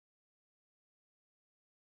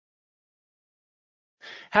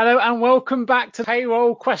Hello and welcome back to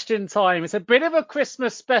Payroll Question Time. It's a bit of a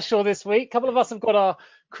Christmas special this week. A couple of us have got our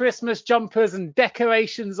Christmas jumpers and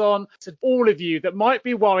decorations on. To all of you that might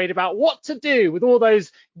be worried about what to do with all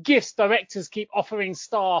those gifts directors keep offering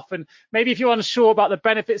staff, and maybe if you're unsure about the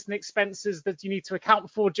benefits and expenses that you need to account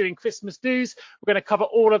for during Christmas dues, we're going to cover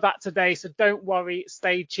all of that today. So don't worry,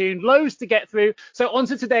 stay tuned. Loads to get through. So on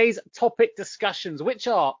to today's topic discussions, which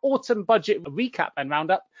are autumn budget recap and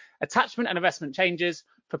roundup, attachment and investment changes,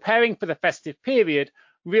 preparing for the festive period,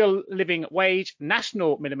 real living wage,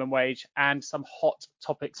 national minimum wage, and some hot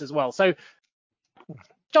topics as well. So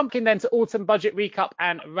jumping then to autumn budget recap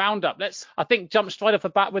and roundup. Let's, I think, jump straight off the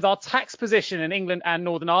bat with our tax position in England and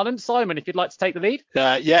Northern Ireland. Simon, if you'd like to take the lead.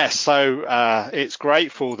 Yes, so it's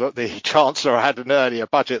grateful that the Chancellor had an earlier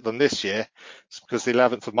budget than this year, because the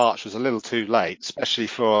 11th of March was a little too late, especially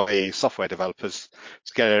for the software developers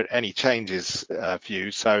to get any changes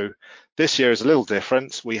viewed. So this year is a little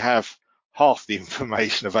different. We have half the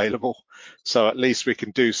information available, so at least we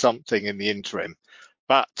can do something in the interim.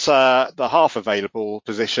 But the half available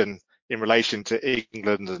position in relation to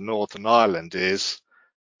England and Northern Ireland is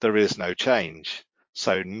there is no change.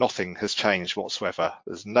 So nothing has changed whatsoever.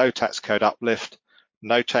 There's no tax code uplift,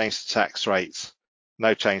 no change to tax rates,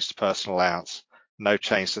 no change to personal allowance, no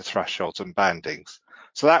change to thresholds and bandings.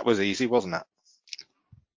 So that was easy, wasn't it?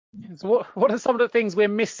 So what are some of the things we're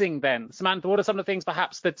missing then? Samantha, what are some of the things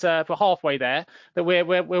perhaps that for halfway there that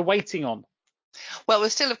we're waiting on? Well, we're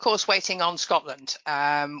still, of course, waiting on Scotland.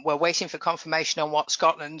 We're waiting for confirmation on what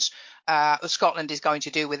Scotland is going to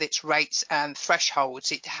do with its rates and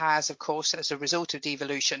thresholds. It has, of course, as a result of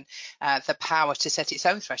devolution, the power to set its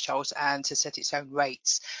own thresholds and to set its own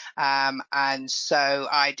rates. And so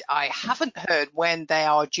I haven't heard when they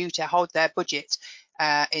are due to hold their budget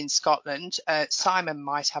in Scotland. Simon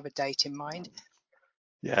might have a date in mind.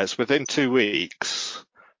 Yeah, it's within 2 weeks.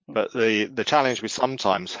 But the challenge we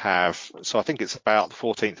sometimes have, so I think it's about the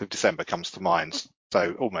 14th of December comes to mind,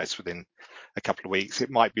 so almost within a couple of weeks. It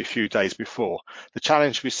might be a few days before. The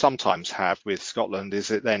challenge we sometimes have with Scotland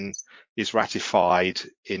is it then is ratified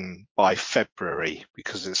by February,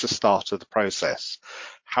 because it's the start of the process.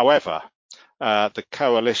 However, the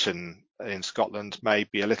coalition in Scotland may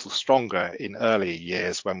be a little stronger in earlier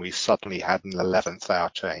years when we suddenly had an 11th hour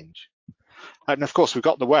change. And of course, we've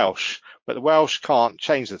got the Welsh, but the Welsh can't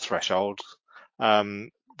change the threshold,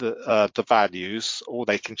 the values. All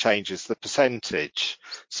they can change is the percentage.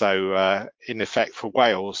 So in effect for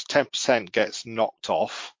Wales, 10% gets knocked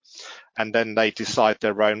off, and then they decide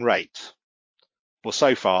their own rate. Well,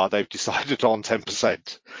 so far they've decided on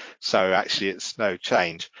 10%. So actually it's no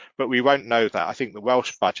change, but we won't know that. I think the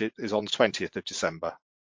Welsh budget is on the 20th of December.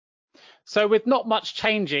 So with not much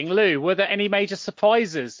changing, Lou, were there any major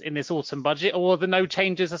surprises in this autumn budget, or were there no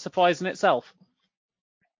changes a surprise in itself?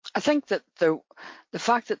 I think that the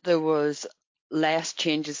fact that there was less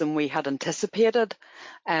changes than we had anticipated,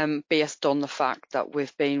 based on the fact that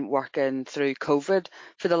we've been working through COVID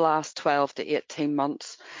for the last 12 to 18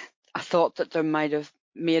 months, I thought that there might have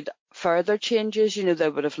made further changes. You know, they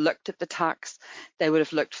would have looked at the tax, they would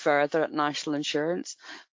have looked further at national insurance.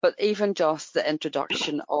 But even just the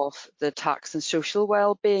introduction of the tax and social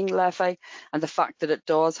wellbeing levy, and the fact that it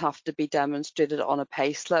does have to be demonstrated on a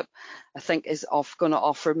payslip, I think is going to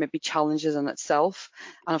offer maybe challenges in itself.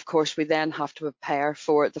 And of course, we then have to prepare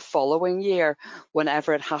for the following year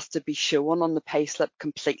whenever it has to be shown on the payslip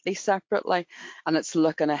completely separately. And it's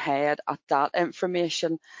looking ahead at that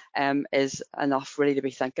information is enough really to be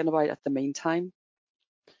thinking about at the meantime.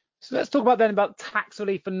 So let's talk about tax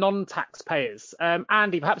relief for non-taxpayers.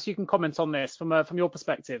 Andy, perhaps you can comment on this from your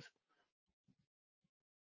perspective.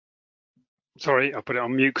 Sorry, I put it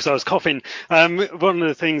on mute because I was coughing. One of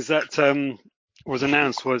the things that was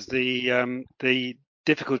announced was the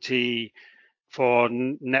difficulty for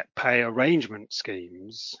net pay arrangement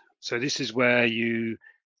schemes. So this is where you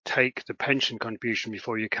take the pension contribution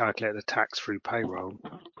before you calculate the tax through payroll.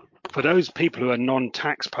 For those people who are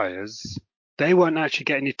non-taxpayers, they won't actually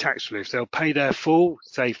get any tax relief. They'll pay their full,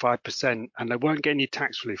 say 5%, and they won't get any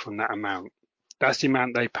tax relief on that amount. That's the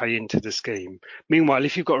amount they pay into the scheme. Meanwhile,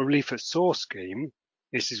 if you've got a relief at source scheme,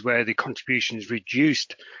 this is where the contribution is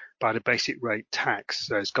reduced by the basic rate tax.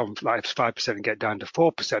 So it's gone from like 5% and get down to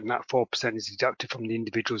 4%, and that 4% is deducted from the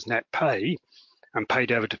individual's net pay and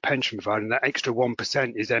paid over to pension provider, and that extra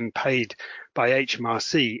 1% is then paid by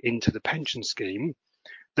HMRC into the pension scheme.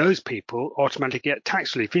 Those people automatically get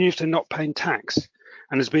tax relief, even if they're not paying tax.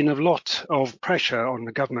 And there's been a lot of pressure on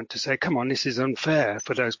the government to say, come on, this is unfair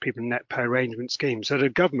for those people in net pay arrangement schemes. So the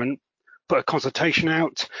government put a consultation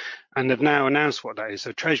out, and they've now announced what that is.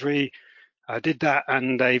 So Treasury, did that,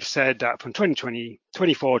 and they've said that from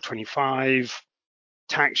 2024-25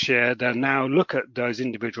 tax year, they'll now look at those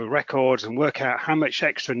individual records and work out how much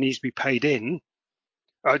extra needs to be paid to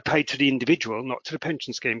the individual, not to the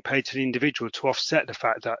pension scheme, paid to the individual to offset the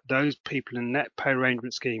fact that those people in net pay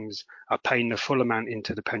arrangement schemes are paying the full amount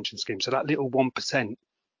into the pension scheme. So that little 1%,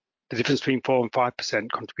 the difference between 4 and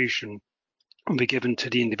 5% contribution, will be given to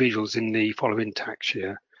the individuals in the following tax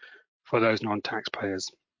year for those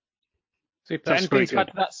non-taxpayers. Super. That's Anything very to add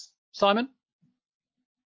good. to that, Simon?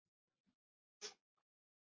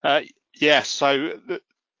 Yes, so the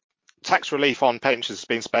tax relief on pensions has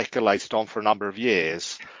been speculated on for a number of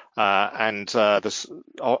years. Obviously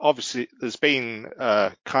there's been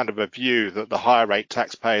kind of a view that the higher rate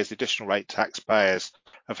taxpayers, the additional rate taxpayers,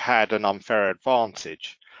 have had an unfair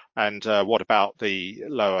advantage. And what about the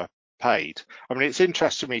lower paid? I mean, it's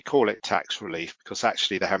interesting we call it tax relief because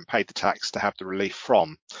actually they haven't paid the tax to have the relief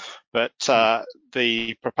from. But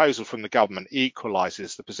the proposal from the government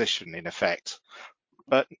equalises the position in effect,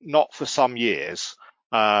 but not for some years.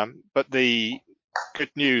 But the good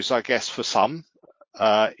news, I guess, for some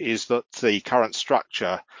is that the current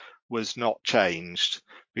structure was not changed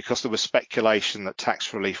because there was speculation that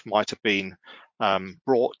tax relief might have been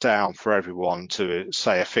brought down for everyone to,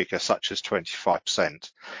 say, a figure such as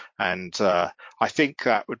 25%. And I think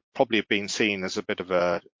that would probably have been seen as a bit of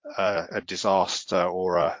a disaster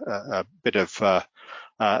or a bit of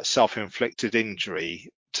self-inflicted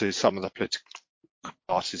injury to some of the political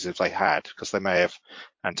parties if they had, because they may have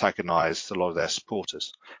antagonized a lot of their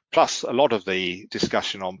supporters. Plus, a lot of the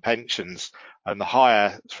discussion on pensions and the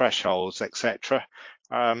higher thresholds, etc.,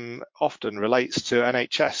 often relates to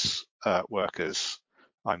NHS workers,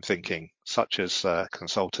 I'm thinking, such as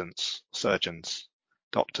consultants, surgeons,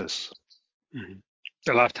 doctors. Mm-hmm.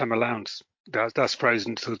 The lifetime allowance, that's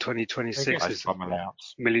frozen until 2026. Is Lifetime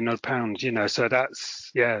allowance. £1 million, so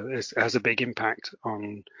that's, it has a big impact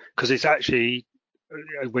on, because it's actually,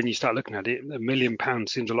 when you start looking at it, £1 million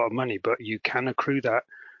seems a lot of money, but you can accrue that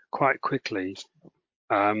quite quickly.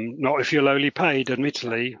 Not if you're lowly paid,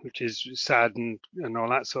 admittedly, which is sad and all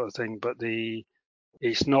that sort of thing, but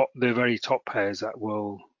it's not the very top payers that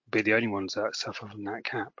will be the only ones that suffer from that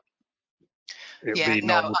cap. It'll be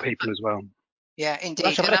normal people as well. Yeah, indeed. Well,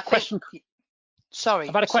 actually, I've had a question.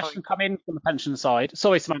 I've had a question come in from the pension side.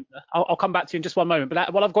 Sorry, Samantha. I'll come back to you in just one moment.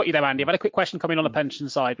 But while I've got you there, Andy, I've had a quick question come in on the pension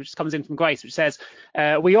side, which comes in from Grace, which says,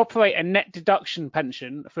 we operate a net deduction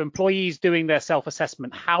pension for employees doing their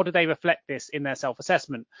self-assessment. How do they reflect this in their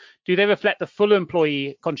self-assessment? Do they reflect the full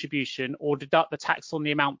employee contribution or deduct the tax on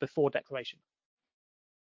the amount before declaration?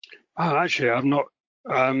 Oh, actually, I'm not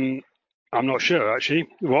sure actually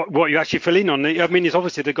what you actually fill in on. I mean, it's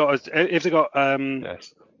obviously Yes.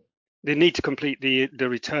 They need to complete the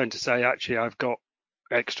return to say, actually, I've got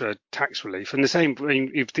extra tax relief. And the same, I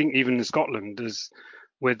mean, you think even in Scotland,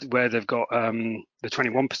 where they've got the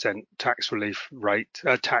 21% tax relief rate,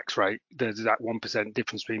 tax rate, there's that 1%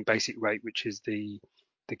 difference between basic rate, which is the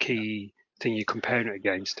key thing you're comparing it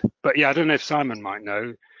against. But yeah, I don't know if Simon might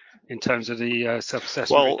know in terms of the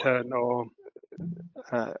self-assessment return or.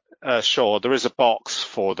 Sure, there is a box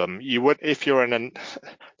for them. You would, if you're in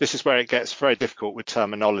this is where it gets very difficult with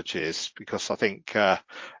terminologies, because I think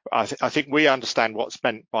we understand what's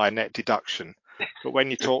meant by net deduction, but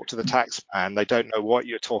when you talk to the taxman, they don't know what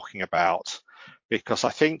you're talking about, because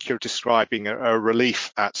I think you're describing a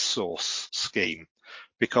relief at source scheme,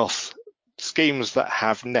 because schemes that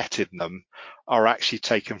have net in them are actually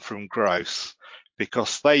taken from gross,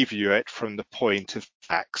 because they view it from the point of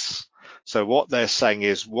tax. So what they're saying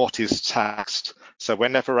is what is taxed. So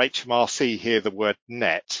whenever HMRC hear the word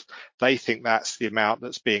net, they think that's the amount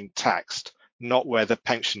that's being taxed, not where the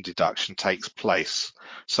pension deduction takes place.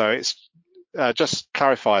 So it's just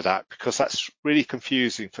clarify that, because that's really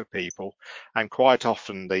confusing for people, and quite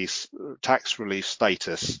often these tax relief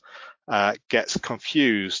status gets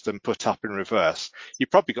confused and put up in reverse.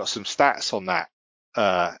 You've probably got some stats on that,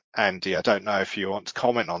 Andy. I don't know if you want to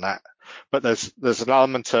comment on that, but there's an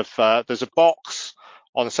element of there's a box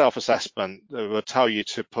on the self-assessment that will tell you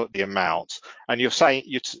to put the amount, and you're saying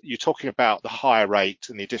you're talking about the higher rate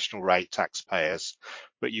and the additional rate taxpayers,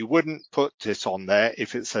 but you wouldn't put it on there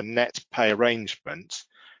if it's a net pay arrangement.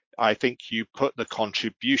 I think you put the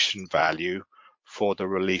contribution value for the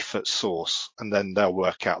relief at source, and then they'll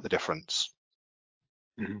work out the difference.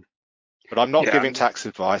 Mm-hmm. But I'm not giving tax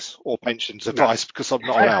advice or pensions advice, because I'm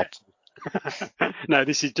not allowed to. No,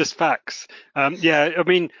 this is just facts. I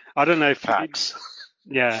mean, I don't know if facts.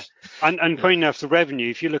 And funny enough, the revenue,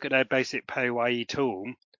 if you look at their basic PAYE tool,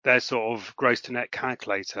 their sort of gross to net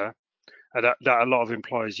calculator that a lot of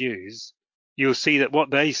employers use, you'll see that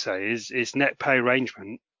what they say is net pay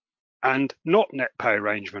arrangement and not net pay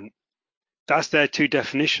arrangement. That's their two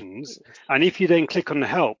definitions. And if you then click on the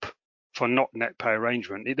help for not net pay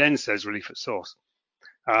arrangement, it then says relief at source.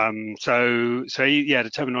 So yeah, the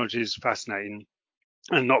terminology is fascinating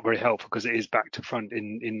and not very helpful because it is back to front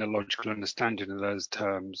in the logical understanding of those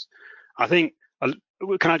terms. I think,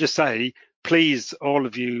 can I just say, please, all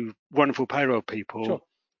of you wonderful payroll people, Sure.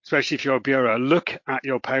 especially if you're a bureau, look at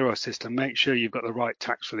your payroll system, make sure you've got the right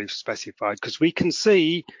tax relief specified, because we can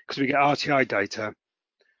see, because we get RTI data,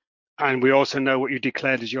 and we also know what you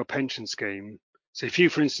declared as your pension scheme. So if you,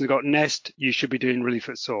 for instance, got Nest, you should be doing relief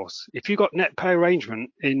at source. If you got net pay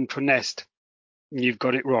arrangement in for Nest, you've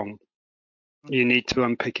got it wrong. You need to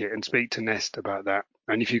unpick it and speak to Nest about that.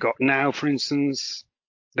 And if you got Now, for instance,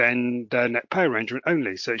 then they're net pay arrangement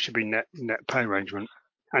only. So it should be net pay arrangement.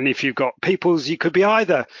 And if you've got People's, you could be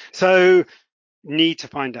either. So need to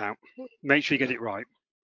find out. Make sure you get it right.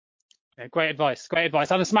 Yeah, great advice. Great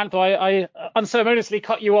advice. And Samantha, I unceremoniously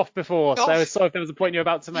cut you off before, so sorry if there was a point you were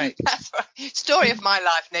about to make. That's right. Story of my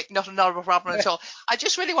life, Nick. Not a problem at all. I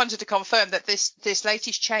just really wanted to confirm that this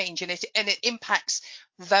latest change and it impacts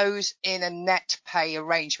those in a net pay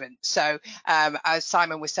arrangement. So as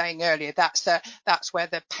Simon was saying earlier, that's where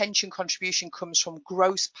the pension contribution comes from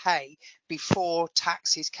gross pay before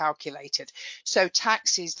tax is calculated. So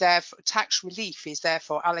tax relief is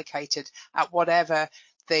therefore allocated at whatever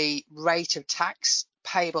the rate of tax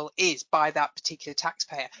payable is by that particular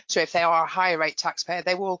taxpayer. So if they are a higher rate taxpayer,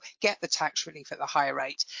 they will get the tax relief at the higher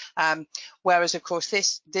rate. Whereas, of course,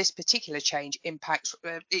 this particular change impacts,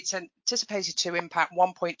 it's anticipated to impact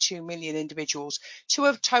 1.2 million individuals to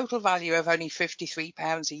a total value of only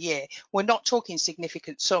 £53 a year. We're not talking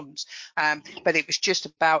significant sums, but it was just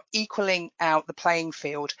about equaling out the playing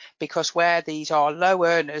field, because where these are low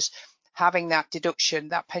earners, having that deduction,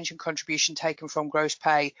 that pension contribution taken from gross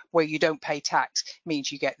pay where you don't pay tax,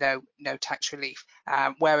 means you get no tax relief.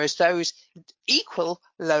 Whereas those equal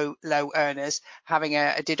low earners having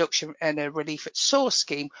a deduction and a relief at source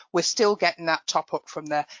scheme, we're still getting that top up from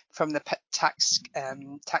the tax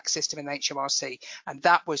system in HMRC, and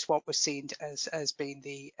that was what was seen as being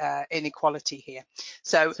the inequality here.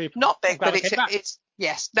 So super. Not big, but it's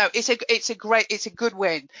yes, no, it's a good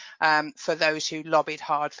win for those who lobbied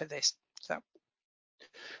hard for this.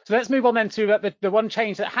 So let's move on then to the one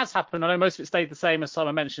change that has happened. I know most of it stayed the same, as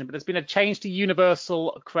Simon mentioned, but there's been a change to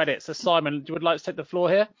universal credit. So Simon, you would like to take the floor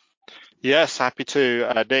here? Yes, happy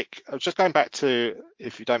to, Nick. I was just going back to,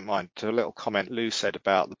 if you don't mind, to a little comment Lou said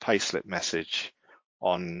about the payslip message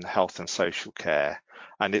on health and social care.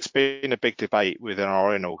 And it's been a big debate within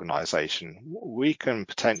our own organisation. We can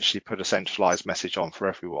potentially put a centralised message on for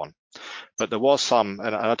everyone. But there was some,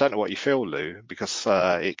 and I don't know what you feel, Lou, because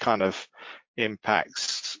it kind of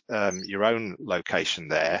impacts your own location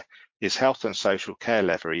there, is health and social care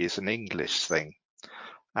levy is an English thing.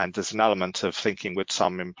 And there's an element of thinking, would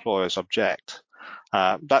some employers object?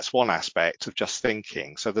 That's one aspect of just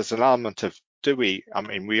thinking. So there's an element of, we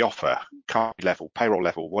offer company level, payroll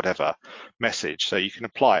level, whatever message. So you can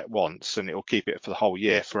apply it once and it will keep it for the whole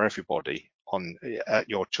year for everybody at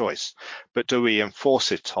your choice. But do we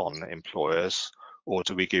enforce it on employers, or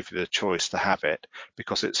do we give you the choice to have it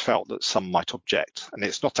because it's felt that some might object? And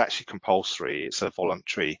it's not actually compulsory, it's a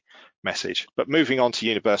voluntary message. But moving on to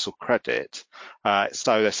universal credit,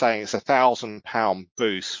 so they're saying it's £1,000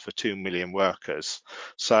 boost for 2 million workers.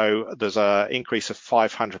 So there's an increase of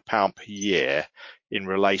 £500 per year in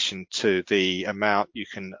relation to the amount you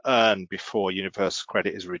can earn before universal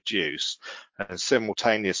credit is reduced. And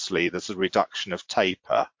simultaneously, there's a reduction of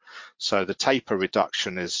taper. So the taper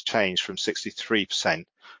reduction is changed from 63%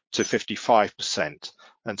 to 55%.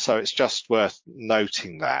 And so it's just worth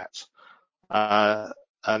noting that.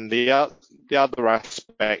 And the other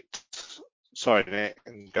aspect, sorry, Nick,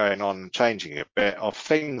 going on changing a bit, of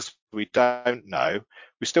things we don't know.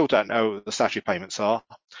 We still don't know what the statutory payments are.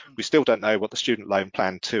 We still don't know what the student loan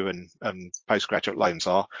plan 2 and postgraduate loans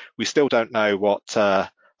are. We still don't know what, I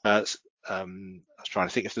was trying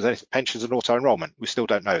to think if there's any pensions and auto enrolment. We still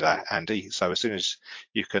don't know that, Andy. So as soon as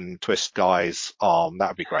you can twist Guy's arm, that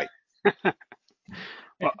would be great.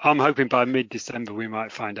 Well, I'm hoping by mid-December we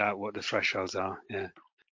might find out what the thresholds are. Yeah.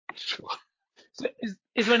 Sure. So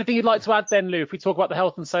is there anything you'd like to add then, Lou, if we talk about the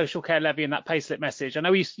health and social care levy and that payslip message? I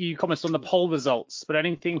know you commented on the poll results, but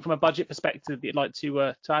anything from a budget perspective that you'd like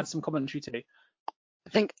to add some commentary to? I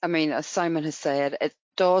think, as Simon has said,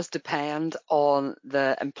 does depend on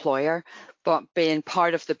the employer, but being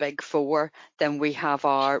part of the Big Four, then we have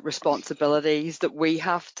our responsibilities that we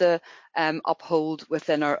have to uphold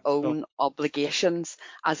within our own obligations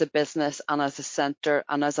as a business and as a centre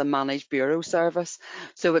and as a managed bureau service.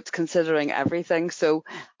 So it's considering everything. So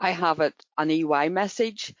I have an EY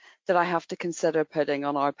message that I have to consider putting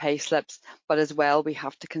on our pay slips, but as well we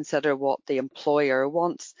have to consider what the employer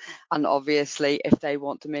wants, and obviously if they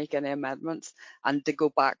want to make any amendments. And to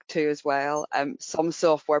go back to as well, some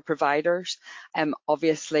software providers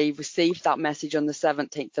obviously received that message on the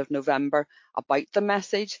 17th of November about the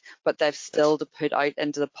message, but they've still to put out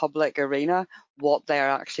into the public arena what they're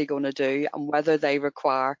actually going to do and whether they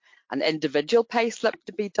require an individual pay slip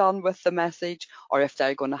to be done with the message or if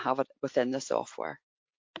they're going to have it within the software.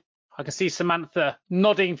 I can see Samantha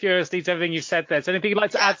nodding furiously to everything you've said there. So anything you'd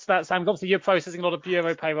like to add to that, Sam? Obviously, you're processing a lot of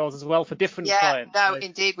bureau payrolls as well for different clients. No,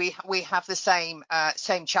 indeed, we have the same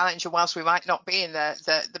challenge. And whilst we might not be in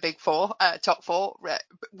the big four, top four,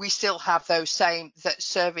 we still have those same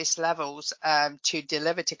service levels to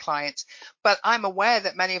deliver to clients. But I'm aware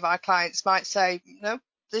that many of our clients might say, no,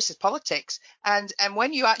 this is politics. And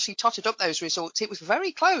when you actually totted up those results, it was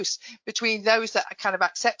very close between those that kind of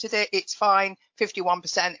accepted it. It's fine,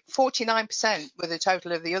 51%, 49% were the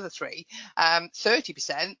total of the other three.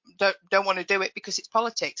 30% don't want to do it because it's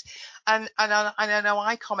politics. And I know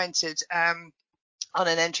I commented on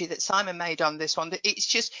an entry that Simon made on this one, that it's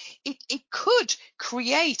just, it could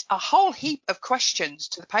create a whole heap of questions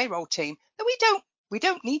to the payroll team that we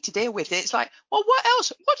don't need to deal with it. It's like, well, what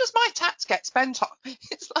else? What does my tax get spent on?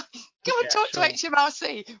 It's like, go and talk to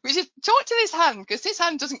HMRC. We just talk to this hand because this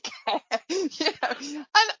hand doesn't care.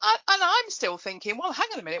 And I'm still thinking, well, hang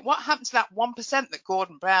on a minute. What happened to that 1% that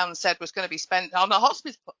Gordon Brown said was going to be spent on the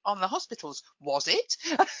hospitals? Was it?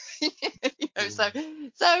 So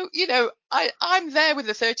I'm there with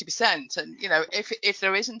the 30%, and if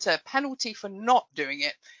there isn't a penalty for not doing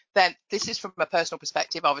it, then this is from a personal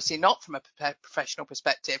perspective, obviously not from a professional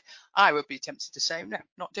perspective. I would be tempted to say, no,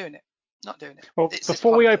 not doing it. Well,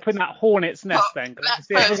 before we open that hornet's nest, then,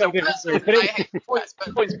 points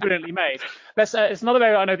brilliantly made. It's another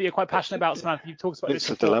area I know that you're quite passionate about, Samantha. You've talked about this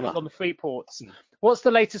before on the free ports. What's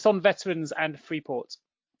the latest on veterans and free ports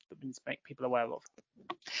that we need to make people aware of?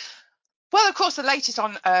 Well, of course, the latest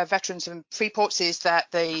on veterans and free ports is that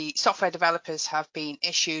the software developers have been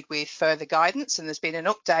issued with further guidance, and there's been an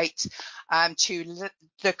update to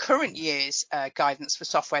the current year's guidance for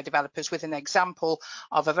software developers with an example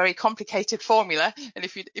of a very complicated formula. And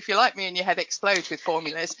if you're like me and your head explodes with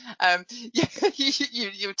formulas,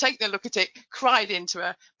 you take a look at it, cried into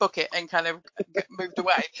a bucket and kind of moved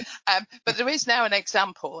away. But there is now an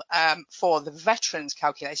example for the veterans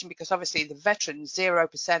calculation, because obviously the veterans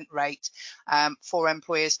 0% rate for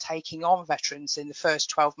employers taking on veterans in the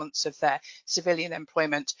first 12 months of their civilian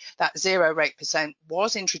employment. That 0%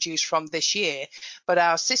 was introduced from this year, but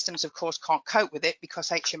our systems, of course, can't cope with it because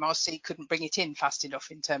HMRC couldn't bring it in fast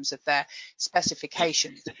enough in terms of their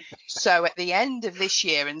specifications. So at the end of this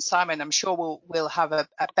year, and Simon, I'm sure we'll have a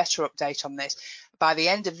better update on this, by the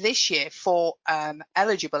end of this year, for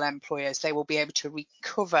eligible employers, they will be able to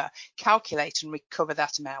calculate and recover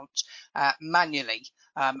that amount manually.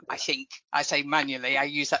 I think I say manually, I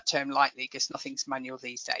use that term lightly because nothing's manual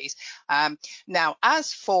these days. Now,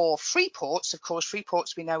 as for free ports, of course, free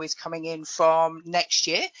ports we know is coming in from next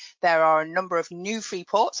year. There are a number of new free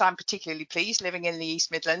ports. I'm particularly pleased living in the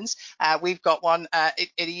East Midlands. We've got one at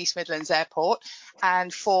the East Midlands Airport.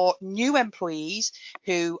 And for new employees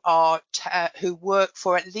who work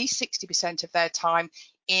for at least 60% of their time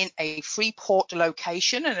in a free port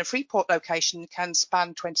location, and a free port location can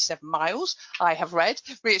span 27 miles, I have read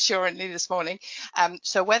reassuringly this morning.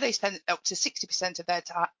 So where they spend up to 60% of their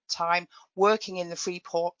time working in the free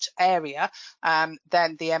port area,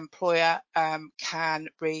 then the employer can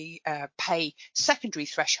pay secondary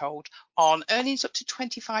threshold on earnings up to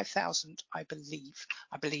 25,000, I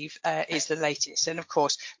believe is the latest. And of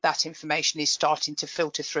course, that information is starting to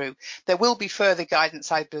filter through. There will be further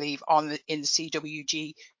guidance, I believe, in the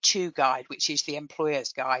CWG2 guide, which is the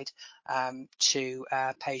employer's guide to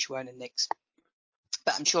pay as you earn and NICs.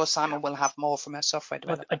 But I'm sure Simon will have more from a software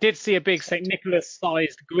developer. I did see a big St.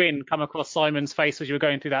 Nicholas-sized grin come across Simon's face as you were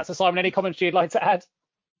going through that. So, Simon, any comments you'd like to add?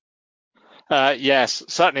 Yes,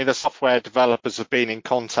 certainly the software developers have been in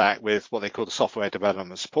contact with what they call the software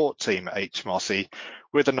development support team at HMRC,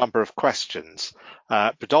 with a number of questions,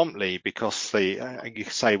 predominantly because you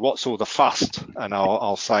say, what's all the fuss? And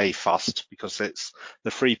I'll say fussed because it's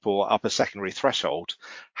the Freeport upper secondary threshold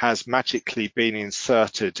has magically been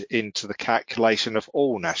inserted into the calculation of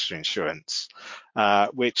all national insurance,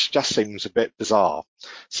 which just seems a bit bizarre.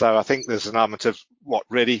 So I think there's an element of what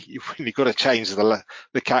really you've really got to change the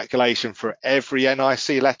calculation for every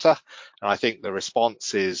NIC letter. And I think the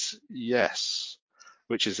response is yes,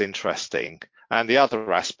 which is interesting. And the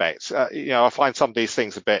other aspects, I find some of these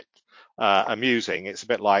things a bit amusing. It's a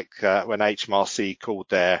bit like when HMRC called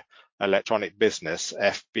their electronic business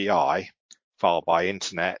FBI, file by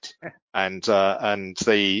internet, and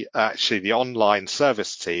the online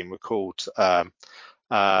service team were called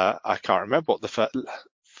I can't remember what the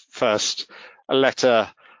first letter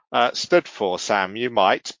stood for, Sam, you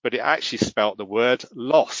might, but it actually spelt the word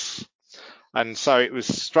loss. And so it was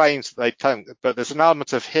strange that they don't, but there's an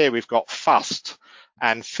element of here we've got fussed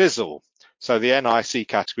and fizzle. So the NIC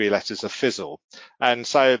category letters are fizzle. And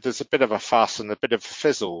so there's a bit of a fuss and a bit of a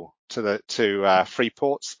fizzle to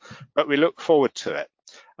Freeports, but we look forward to it.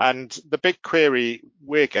 And the big query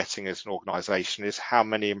we're getting as an organisation is how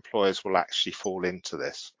many employers will actually fall into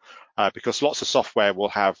this, because lots of software will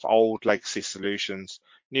have old legacy solutions,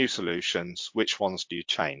 new solutions. Which ones do you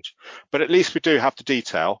change? But at least we do have the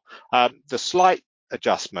detail. The slight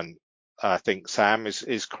adjustment, I think, Sam,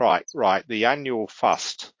 is quite right. The annual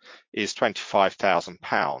fust is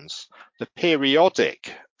 £25,000. The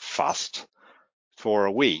periodic fust for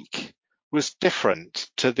a week was different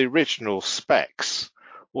to the original specs.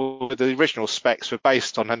 Well, the original specs were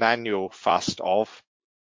based on an annual fust of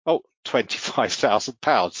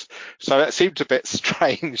 £25,000. So that seemed a bit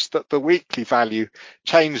strange that the weekly value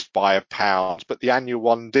changed by £1, but the annual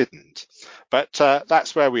one didn't. But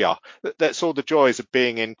that's where we are. That's all the joys of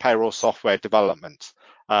being in payroll software development.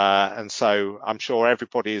 And so I'm sure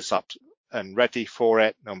everybody is up and ready for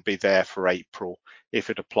it and be there for April if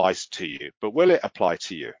it applies to you. But will it apply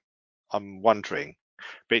to you? I'm wondering.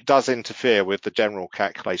 But it does interfere with the general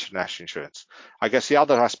calculation of national insurance. I guess the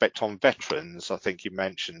other aspect on veterans, I think you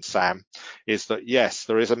mentioned, Sam, is that yes,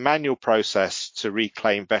 there is a manual process to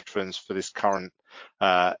reclaim veterans for this current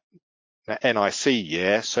NIC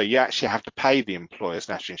year. So you actually have to pay the employer's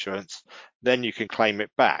national insurance, then you can claim it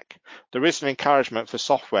back. There is an encouragement for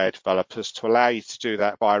software developers to allow you to do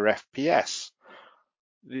that via FPS.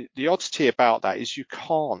 The oddity about that is you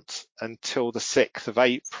can't until the 6th of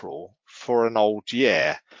April for an old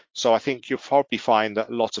year. So I think you'll probably find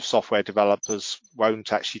that a lot of software developers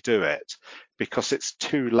won't actually do it because it's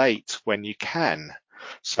too late when you can.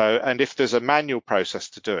 So, and if there's a manual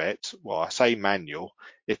process to do it, well, I say manual,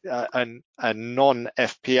 a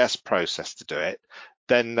non-FPS process to do it,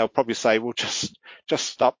 then they'll probably say, well, just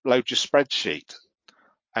upload your spreadsheet.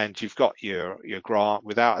 And you've got your grant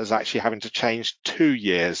without us actually having to change 2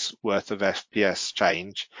 years worth of FPS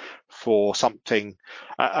change for something.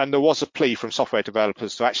 And there was a plea from software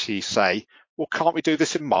developers to actually say, well, can't we do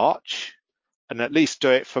this in March and at least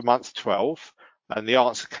do it for month 12? And the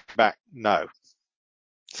answer came back, no.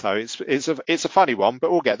 So it's a funny one,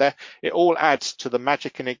 but we'll get there. It all adds to the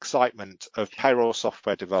magic and excitement of payroll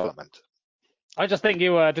software development. I just think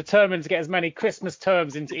you were determined to get as many Christmas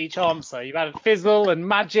terms into each answer. You've added fizzle and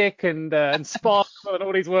magic and sparkle and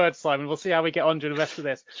all these words, Simon. We'll see how we get on during the rest of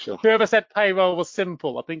this. Sure. Whoever said payroll was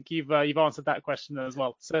simple, I think you've answered that question as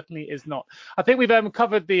well. Certainly is not. I think we've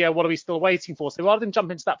covered the what are we still waiting for. So rather than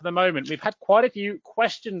jump into that for the moment, we've had quite a few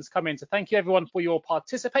questions come in. So thank you everyone for your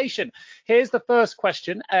participation. Here's the first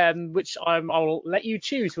question, which I'll let you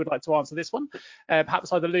choose who would like to answer this one.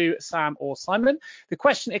 Perhaps either Lou, Sam, or Simon. The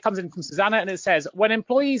question, it comes in from Susanna, and it says, when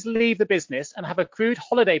employees leave the business and have accrued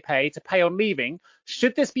holiday pay to pay on leaving,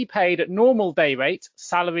 should this be paid at normal day rate,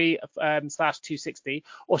 salary /260,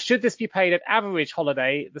 or should this be paid at average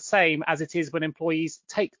holiday, the same as it is when employees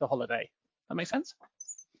take the holiday? That makes sense?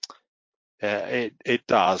 It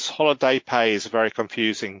does. Holiday pay is a very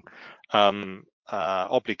confusing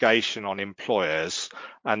obligation on employers,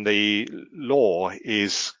 and the law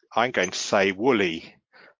is, I'm going to say, woolly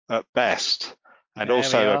at best. And there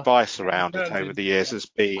also advice around it over the years has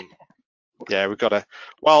been, we've got to,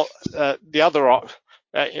 well, the other, I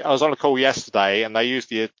was on a call yesterday and they used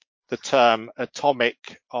the term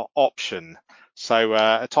atomic option. So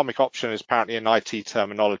atomic option is apparently an IT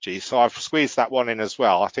terminology. So I've squeezed that one in as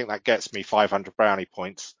well. I think that gets me 500 brownie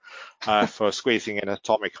points for squeezing in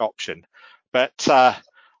atomic option. But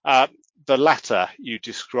the latter you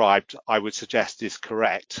described, I would suggest, is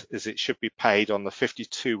correct, as it should be paid on the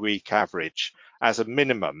 52-week average as a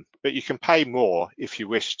minimum, but you can pay more if you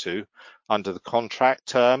wish to under the contract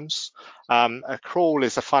terms. Accrual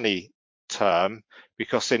is a funny term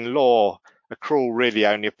because in law, accrual really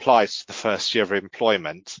only applies to the first year of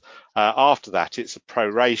employment. After that, it's a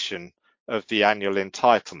proration of the annual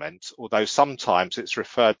entitlement, although sometimes it's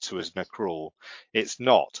referred to as an accrual. It's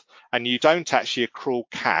not. And you don't actually accrue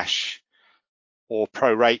cash or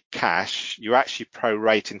prorate cash, you actually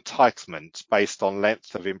prorate entitlement based on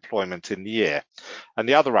length of employment in the year. And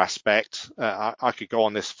the other aspect, I could go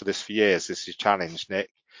on this for years, this is a challenge, Nick.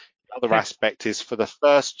 The other aspect is for the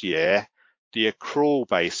first year, the accrual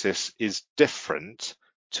basis is different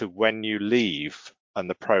to when you leave and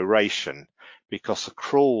the proration, because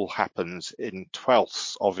accrual happens in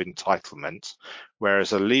twelfths of entitlement,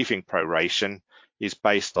 whereas a leaving proration is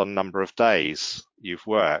based on number of days you've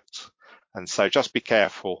worked. And so just be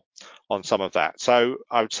careful on some of that. So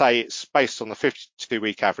I would say it's based on the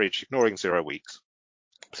 52-week average, ignoring 0 weeks.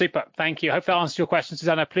 Super, thank you. Hope that answers your question,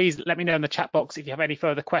 Susanna. Please let me know in the chat box if you have any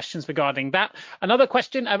further questions regarding that. Another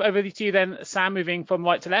question over to you then, Sam, moving from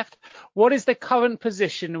right to left. What is the current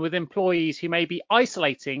position with employees who may be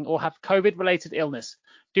isolating or have COVID-related illness?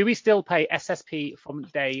 Do we still pay SSP from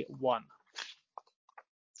day one?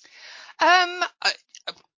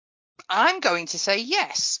 I'm going to say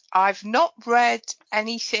yes. I've not read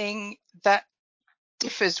anything that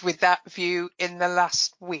differs with that view in the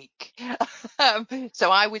last week.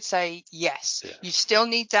 So I would say yes. Yeah. You still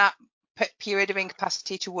need that period of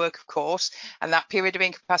incapacity to work, of course, and that period of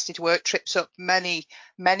incapacity to work trips up many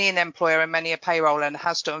an employer and many a payroll, and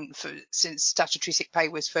has done since statutory sick pay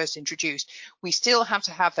was first introduced. We still have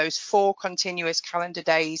to have those 4 continuous calendar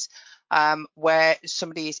days where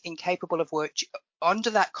somebody is incapable of work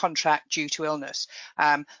under that contract due to illness.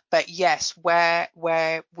 But yes, where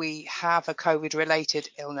we have a COVID-related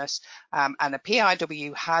illness and a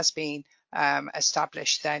PIW has been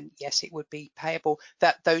established, then yes, it would be payable.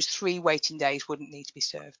 That those 3 waiting days wouldn't need to be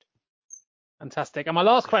served. Fantastic. And my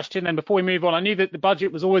last question then, before we move on, I knew that the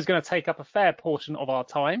budget was always going to take up a fair portion of our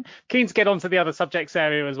time. Keen to get on to the other subjects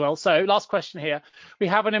area as well. So last question here. We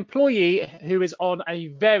have an employee who is on a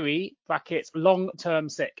very, brackets, long-term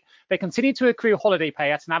sick. They continue to accrue holiday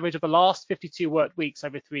pay at an average of the last 52 work weeks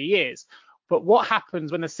over 3 years. But what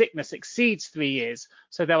happens when the sickness exceeds 3 years?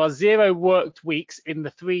 So there are 0 worked weeks in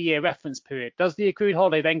the 3-year reference period. Does the accrued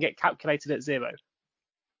holiday then get calculated at 0?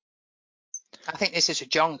 I think this is a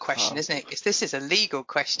John question, isn't it? Because this is a legal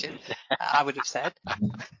question, I would have said.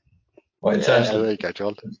 Well, in terms of there you go,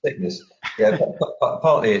 John. Sickness,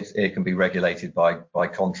 partly it can be regulated by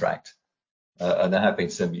contract, and there have been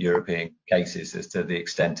some European cases as to the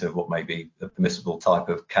extent of what may be the permissible type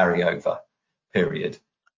of carryover period.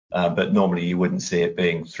 But normally you wouldn't see it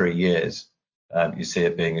being 3 years. You see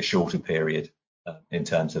it being a shorter period in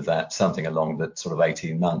terms of that, something along the sort of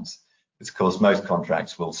 18 months. Because of course most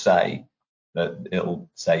contracts will say that it'll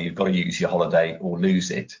say you've got to use your holiday or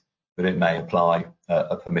lose it, but it may apply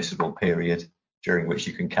a permissible period during which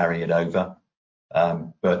you can carry it over.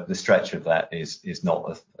 But the stretch of that is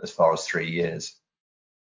not as far as 3 years.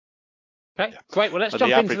 Okay, great. Well, let's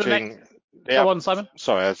jump into the next. Go on, Simon.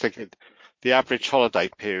 Sorry, I think the average holiday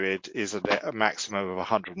period is a maximum of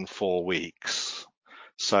 104 weeks.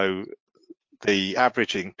 So the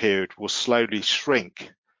averaging period will slowly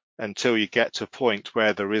shrink until you get to a point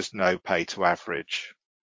where there is no pay to average.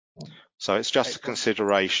 So it's just a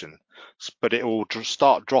consideration, but it will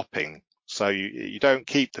start dropping. So you don't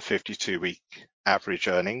keep the 52-week average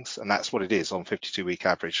earnings, and that's what it is on 52-week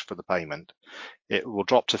average for the payment. It will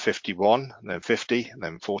drop to 51, and then 50, and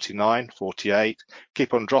then 49, 48,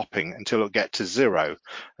 keep on dropping until it'll get to 0.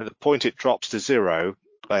 At the point it drops to 0,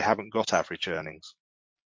 they haven't got average earnings.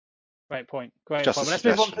 Great point. Great point. Well, let's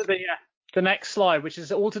move on to the next slide, which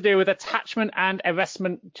is all to do with attachment and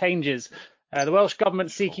arrestment changes. The Welsh Government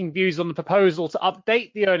seeking views on the proposal to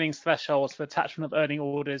update the earnings thresholds for attachment of earning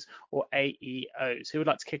orders, or AEOs. Who would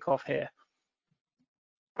like to kick off here?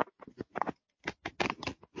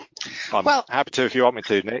 I'm happy to if you want me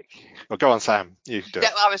to, Nick. Well, go on, Sam. You do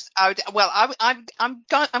it.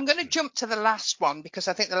 I'm going to jump to the last one because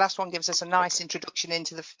I think the last one gives us a nice introduction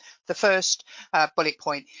into the first bullet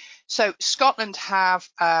point. So Scotland have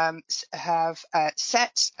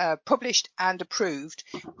set, published and approved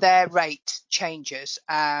their rate changes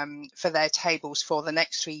for their tables for the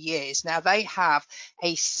next 3 years. Now they have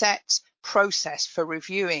a set process for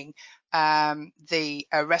reviewing the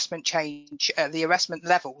arrestment change, the arrestment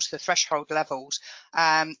levels, the threshold levels,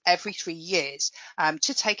 every 3 years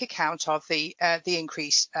to take account of the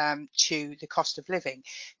increase to the cost of living.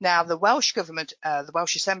 Now, the Welsh Government, the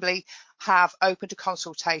Welsh Assembly, have opened a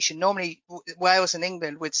consultation. Normally, Wales and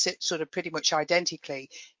England would sit sort of pretty much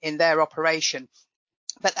identically in their operation,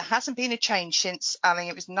 but there hasn't been a change since, I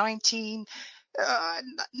think it was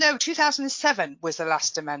No, 2007 was the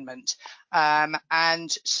last amendment, and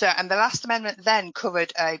the last amendment then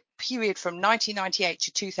covered a period from 1998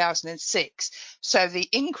 to 2006. So the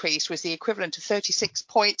increase was the equivalent of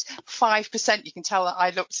 36.5%. You can tell that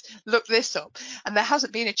I looked this up, and there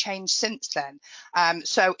hasn't been a change since then.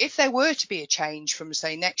 So if there were to be a change from,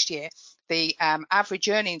 say, next year, the average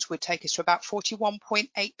earnings would take us to about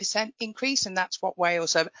 41.8% increase, and that's what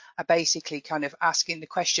Wales are basically kind of asking the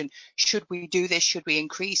question: should we do this? Should we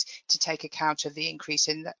increase to take account of the increase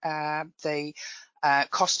in the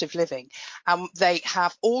cost of living? They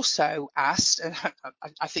have also asked, and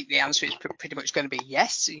I think the answer is pretty much going to be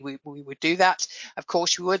yes, we would do that. Of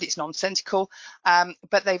course we would, it's nonsensical.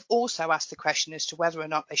 But they've also asked the question as to whether or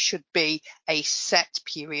not there should be a set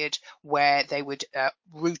period where they would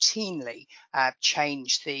routinely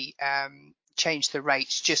change the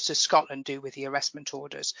rates, just as Scotland do with the arrestment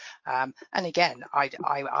orders. And again, I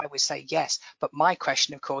would say yes. But my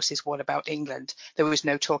question, of course, is what about England? There was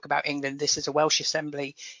no talk about England. This is a Welsh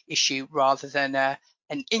Assembly issue rather than an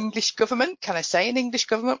English government. Can I say an English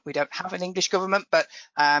government? We don't have an English government, but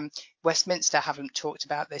Westminster haven't talked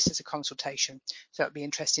about this as a consultation. So it'll be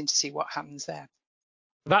interesting to see what happens there.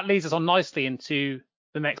 That leads us on nicely into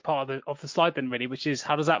the next part of the slide then, really, which is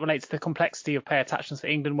how does that relate to the complexity of pay attachments for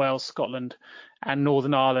England, Wales, Scotland and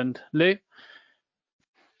Northern Ireland? Lou?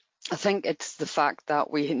 I think it's the fact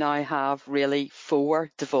that we now have really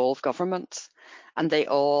 4 devolved governments, and they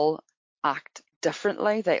all act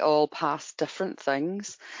differently. They all pass different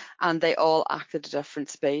things, and they all act at a different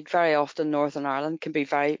speed. Very often Northern Ireland can be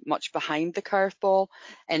very much behind the curveball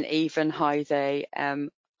in even how they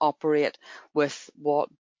operate with what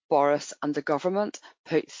Boris and the government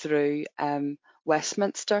put through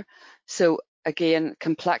Westminster. So again,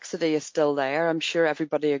 complexity is still there. I'm sure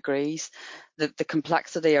everybody agrees that the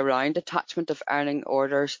complexity around attachment of earning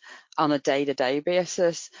orders on a day-to-day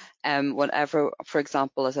basis, whenever, for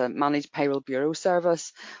example, as a managed payroll bureau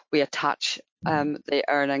service, we attach the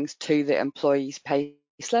earnings to the employee's pay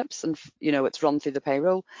slips, and it's run through the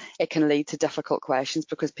payroll, it can lead to difficult questions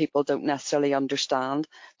because people don't necessarily understand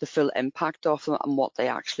the full impact of them and what they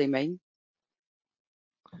actually mean.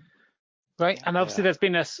 Right, and obviously there's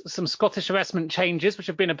been some Scottish arrestment changes which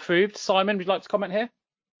have been approved. Simon, would you like to comment here?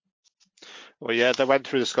 Well, yeah, they went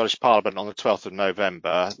through the Scottish Parliament on the 12th of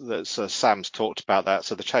November. Sam's talked about that.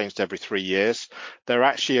 So they're changed every 3 years. They're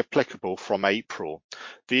actually applicable from April.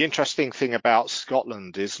 The interesting thing about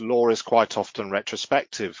Scotland is law is quite often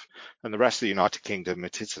retrospective, and the rest of the United Kingdom,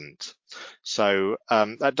 it isn't. So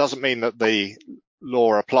that doesn't mean that the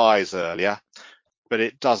law applies earlier, but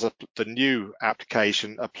it does. The new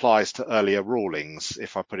application applies to earlier rulings,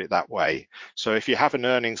 if I put it that way. So if you have an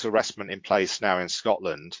earnings arrestment in place now in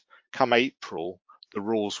Scotland, come April, the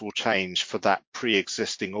rules will change for that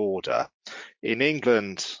pre-existing order. In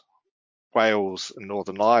England, Wales and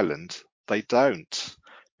Northern Ireland, they don't,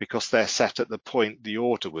 because they're set at the point the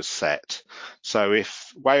order was set. So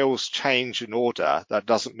if Wales change an order, that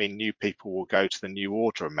doesn't mean new people will go to the new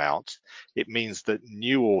order amount. It means that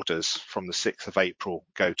new orders from the 6th of April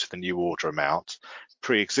go to the new order amount.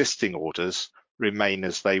 Pre-existing orders remain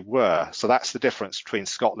as they were. So that's the difference between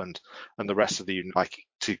Scotland and the rest of the United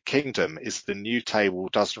Kingdom, is the new table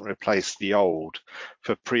doesn't replace the old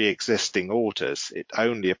for pre-existing orders. It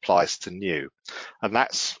only applies to new. And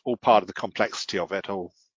that's all part of the complexity of it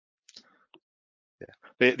all.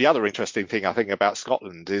 Yeah. The other interesting thing I think about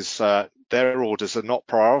Scotland is their orders are not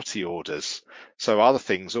priority orders. So other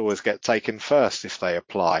things always get taken first if they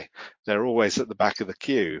apply. They're always at the back of the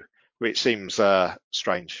queue, which seems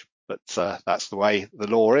strange. But that's the way the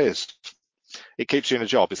law is. It keeps you in a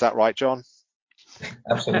job. Is that right, John?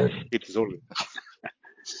 Absolutely. It is all.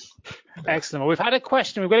 Excellent. Well, we've had a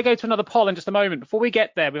question. We're going to go to another poll in just a moment. Before we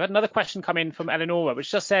get there, we've had another question come in from Eleonora,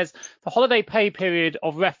 which just says, the holiday pay period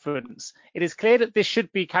of reference, it is clear that this should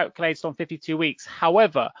be calculated on 52 weeks.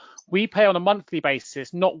 However, we pay on a monthly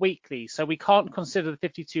basis, not weekly. So we can't consider the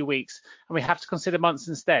 52 weeks and we have to consider months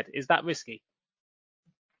instead. Is that risky?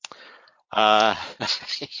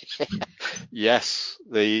 Yes,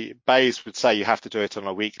 the Bays would say you have to do it on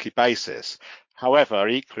a weekly basis. However,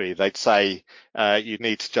 equally, they'd say you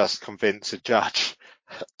need to just convince a judge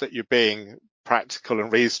that you're being practical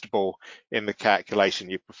and reasonable in the calculation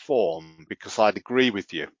you perform, because I'd agree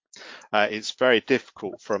with you. It's very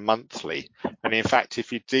difficult for a monthly. And in fact,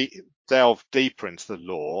 if you delve deeper into the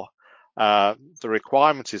law, the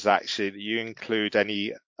requirement is actually that you include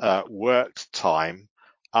any worked time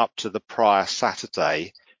up to the prior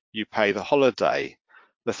Saturday, you pay the holiday.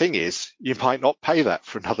 The thing is, you might not pay that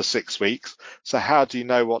for another 6 weeks. So how do you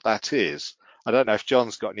know what that is? I don't know if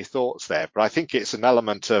John's got any thoughts there, but I think it's an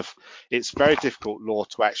element of, it's very difficult law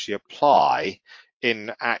to actually apply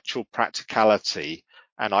in actual practicality,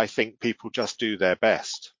 and I think people just do their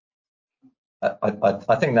best.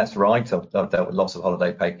 I think that's right. I've dealt with lots of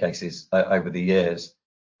holiday pay cases over the years,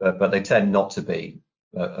 but they tend not to be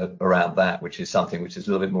around that, which is something which is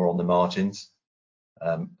a little bit more on the margins.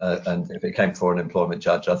 And if it came for an employment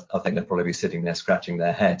judge, I think they'd probably be sitting there scratching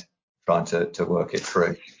their head trying to work it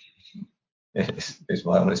through. Is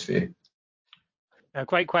my honest view. A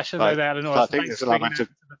great question So, there, Eleanor. so I think there's an element of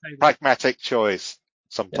pragmatic choice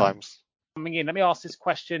sometimes. Coming in, let me ask this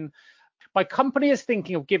question. My company is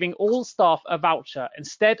thinking of giving all staff a voucher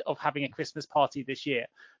instead of having a Christmas party this year.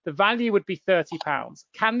 The value would be £30.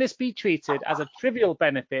 Can this be treated as a trivial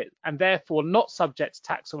benefit and therefore not subject to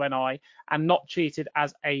tax or NI and not treated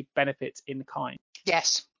as a benefit in kind?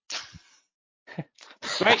 Yes.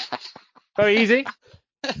 Great. Very easy.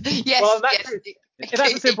 Yes. Well, Yes. If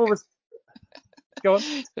that's as simple as... Go on.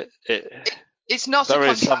 It's not there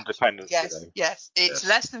a is some contract. dependency Yes, though. yes. It's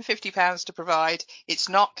less than £50 to provide. It's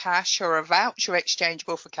not cash or a voucher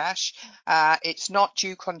exchangeable for cash. It's not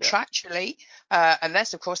due contractually,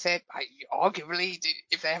 unless, of course, they arguably,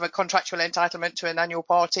 if they have a contractual entitlement to an annual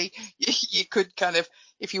party, you could kind of,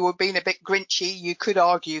 if you were being a bit grinchy, you could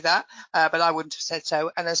argue that, but I wouldn't have said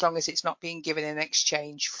so. And as long as it's not being given in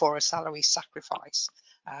exchange for a salary sacrifice.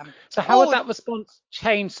 So how would that response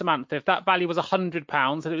change, Samantha, if that value was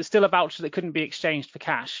 £100 and it was still a voucher that couldn't be exchanged for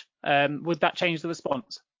cash? Would that change the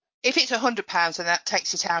response? If it's £100, then that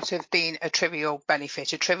takes it out of being a trivial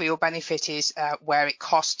benefit. A trivial benefit is where it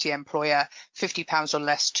costs the employer £50 or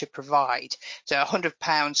less to provide. So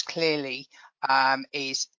 £100 clearly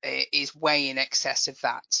is way in excess of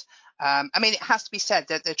that. I mean, it has to be said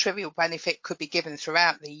that the trivial benefit could be given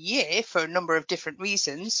throughout the year for a number of different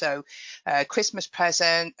reasons. So Christmas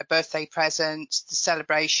present, a birthday present, the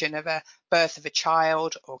celebration of a birth of a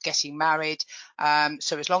child or getting married.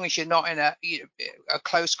 So as long as you're not in a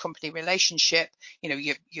close company relationship,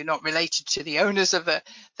 you're not related to the owners of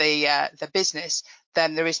the business,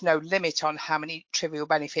 then there is no limit on how many trivial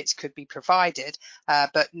benefits could be provided.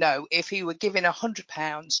 But no, if you were given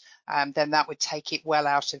 £100, then that would take it well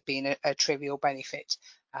out of being a trivial benefit.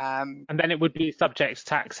 And then it would be subject to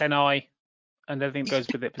tax, NI, and everything that goes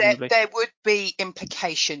with it, presumably. There would be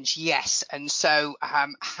implications, yes. And so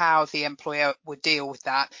how the employer would deal with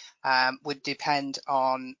that would depend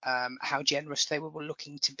on how generous they were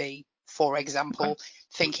looking to be. For example,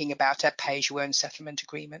 thinking about a pay-as-you-earn settlement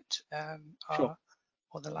agreement Sure.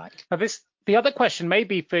 or the like. Now the other question may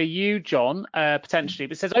be for you, John, potentially.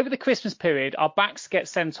 But it says, over the Christmas period, our backs get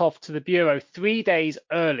sent off to the Bureau 3 days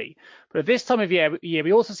early. But at this time of year,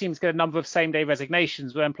 we also seem to get a number of same-day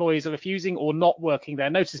resignations where employees are refusing or not working their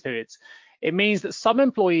notice periods. It means that some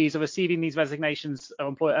employees are receiving these resignations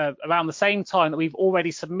around the same time that we've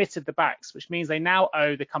already submitted the backs, which means they now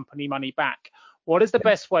owe the company money back. What is the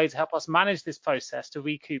best way to help us manage this process to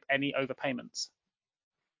recoup any overpayments?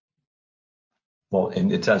 Well,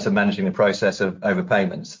 in terms of managing the process of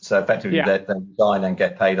overpayments, so effectively they resign and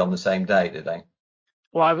get paid on the same day, do they?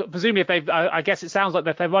 Well, presumably, if I guess it sounds like that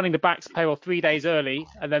if they're running the backs payroll 3 days early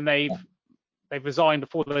and then they've resigned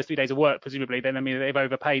before those 3 days of work, presumably, then I mean they've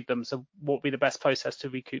overpaid them. So what would be the best process to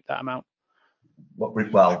recoup that amount? Well,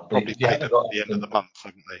 probably paid them at the end of the month,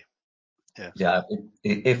 haven't they? Yeah.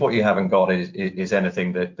 If what you haven't got is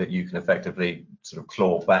anything that you can effectively sort of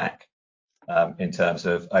claw back in terms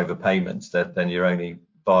of overpayments, then your only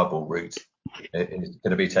viable route is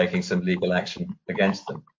going to be taking some legal action against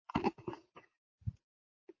them.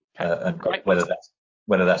 And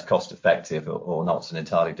whether that's cost effective or not is an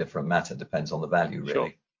entirely different matter. Depends on the value,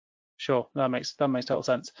 really. Sure. That makes total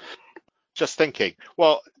sense. Just thinking,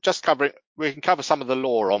 well, we can cover some of the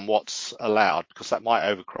law on what's allowed, because that might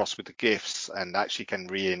overcross with the gifts and actually can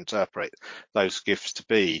reinterpret those gifts to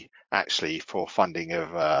be actually for funding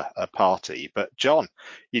of a party. But John,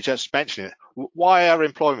 you just mentioned it. Why are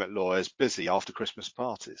employment lawyers busy after Christmas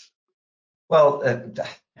parties? Well,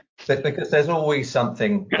 because there's always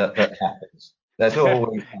something that happens. There's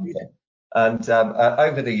always something. And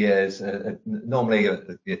over the years, normally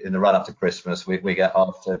in the run up to Christmas, we get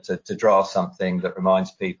asked to draft something that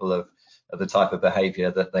reminds people of the type of behaviour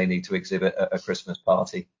that they need to exhibit at a Christmas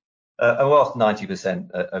party. And whilst 90%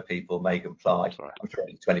 of people may comply, I'm sure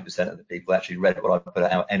 20% of the people actually read what I put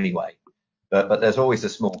out anyway. But there's always a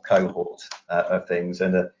small cohort of things,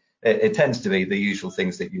 and it tends to be the usual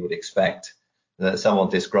things that you would expect. Someone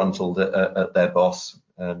disgruntled at their boss,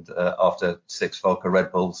 and after 6 vodka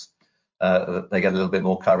Red Bulls, they get a little bit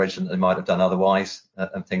more courage than they might have done otherwise,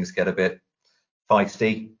 and things get a bit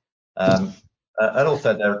feisty. And And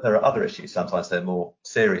also there are other issues. Sometimes they're more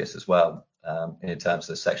serious as well, in terms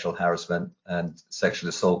of sexual harassment and sexual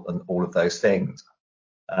assault and all of those things.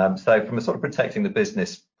 So from a sort of protecting the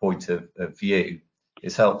business point of view,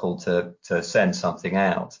 it's helpful to send something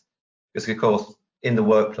out, because of course in the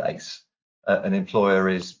workplace, an employer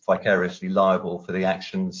is vicariously liable for the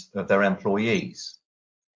actions of their employees.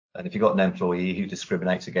 And if you've got an employee who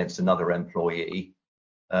discriminates against another employee,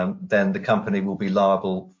 then the company will be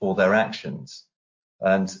liable for their actions.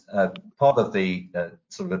 And part of the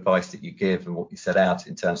sort of advice that you give and what you set out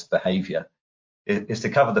in terms of behaviour is to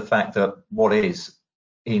cover the fact that what is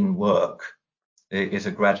in work is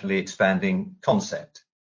a gradually expanding concept.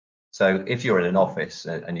 So if you're in an office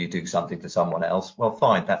and you do something to someone else, well,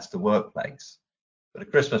 fine, that's the workplace. But a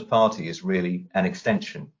Christmas party is really an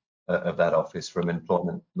extension of that office from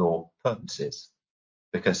employment law purposes,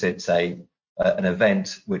 because it's an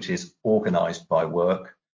event which is organised by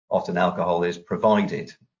work. Often alcohol is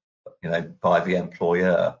provided, by the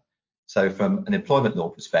employer. So from an employment law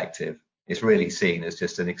perspective, it's really seen as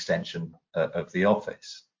just an extension of the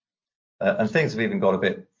office. And things have even got a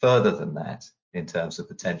bit further than that in terms of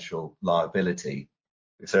potential liability,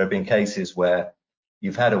 because there have been cases where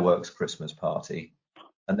you've had a works Christmas party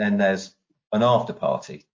and then there's an after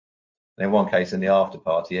party. And in one case, in the after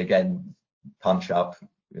party, again, punch up,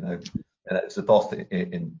 and it's the boss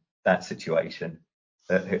in that situation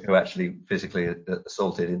who actually physically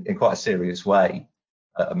assaulted in quite a serious way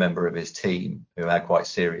a member of his team who had quite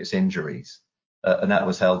serious injuries. And that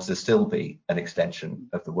was held to still be an extension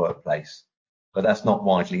of the workplace. But that's not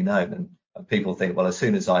widely known. And people think, well, as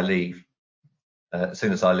soon as I leave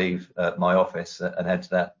my office and head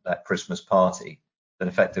to that Christmas party, then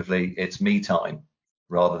effectively it's me time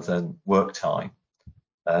rather than work time.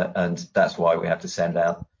 And that's why we have to send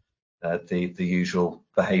out the usual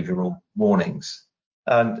behavioural warnings.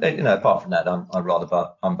 And apart from that, I'm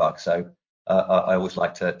rather humbug, so I always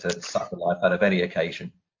like to suck the life out of any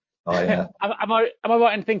occasion. Am I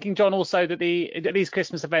right in thinking, John, also that these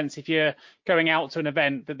Christmas events, if you're going out to an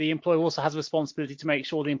event, that the employer also has a responsibility to make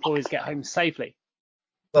sure the employees get home safely?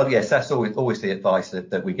 Well, yes, that's always the advice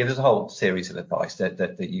that we give. There's a whole series of advice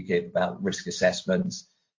that you give about risk assessments,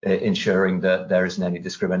 ensuring that there isn't any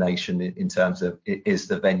discrimination in terms of, is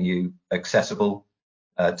the venue accessible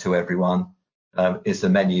to everyone? Is the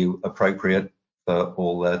menu appropriate for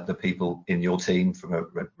all the people in your team from a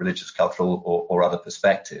religious, cultural or other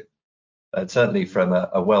perspective? Certainly from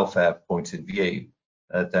a welfare point of view,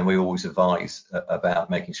 then we always advise about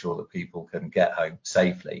making sure that people can get home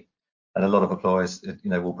safely. And a lot of employers,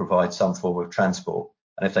 will provide some form of transport.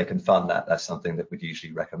 And if they can fund that, that's something that we'd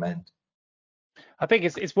usually recommend. I think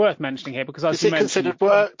it's worth mentioning here because Is it considered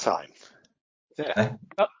work time? Yeah.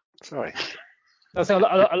 Sorry. So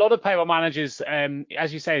a lot of payroll managers,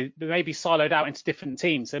 as you say, they may be siloed out into different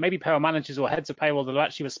teams. So maybe payroll managers or heads of payroll that are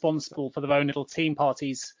actually responsible for their own little team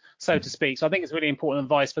parties, so to speak. So I think it's really important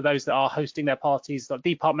advice for those that are hosting their parties, like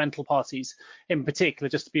departmental parties in particular,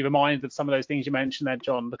 just to be reminded of some of those things you mentioned there,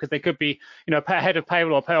 John, because they could be, a head of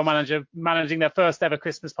payroll or payroll manager managing their first ever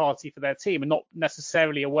Christmas party for their team and not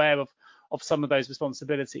necessarily aware of some of those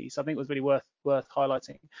responsibilities. I think it was really worth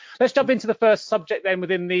highlighting. Let's jump into the first subject then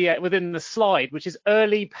within the slide, which is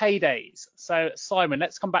early paydays. So Simon,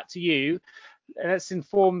 let's come back to you. Let's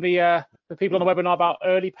inform the people on the webinar about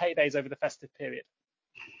early paydays over the festive period.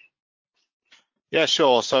 Yeah,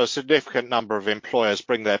 sure. So a significant number of employers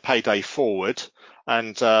bring their payday forward,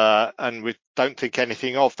 and we don't think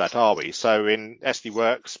anything of that, are we? So in SD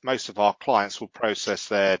Works, most of our clients will process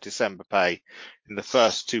their December pay in the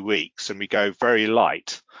first 2 weeks, and we go very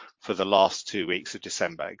light for the last 2 weeks of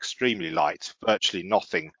December, extremely light, virtually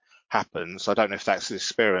nothing happens. I don't know if that's the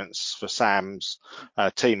experience for Sam's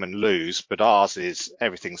team and Lou's, but ours is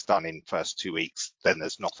everything's done in first 2 weeks, then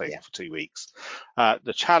there's nothing for 2 weeks.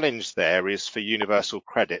 The challenge there is for universal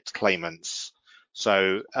credit claimants.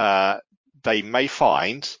 So they may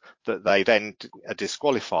find that they then are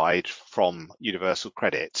disqualified from universal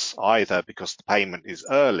credits, either because the payment is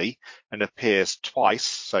early and appears twice,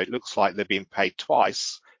 so it looks like they're being paid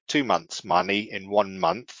twice, 2 months' money in 1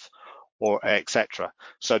 month, or etc.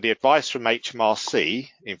 So the advice from HMRC,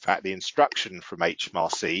 in fact, the instruction from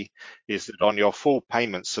HMRC is that on your full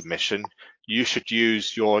payment submission, you should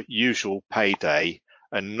use your usual payday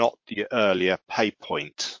and not the earlier pay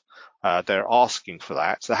point. They're asking for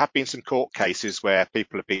that. There have been some court cases where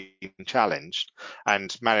people have been challenged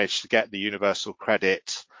and managed to get the universal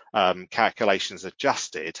credit calculations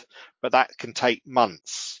adjusted, but that can take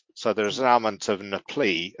months. So there's an element of a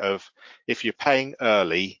plea of, if you're paying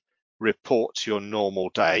early, report your normal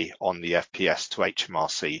day on the FPS to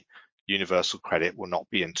HMRC. Universal credit will not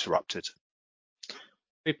be interrupted.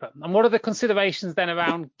 Super. And what are the considerations then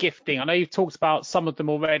around gifting? I know you've talked about some of them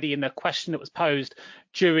already in the question that was posed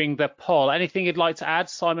during the poll. Anything you'd like to add,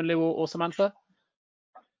 Simon, Lou, or Samantha?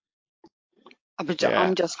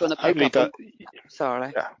 I'm just going to pick Only up. that.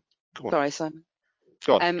 Sorry. Yeah. Come on. Sorry, Simon.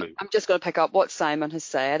 Go on, Lou. I'm just going to pick up what Simon has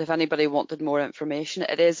said. If anybody wanted more information,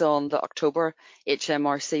 it is on the October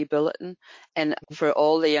HMRC bulletin, and for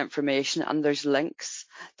all the information, and there's links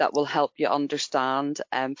that will help you understand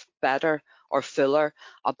better or fuller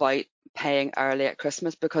about paying early at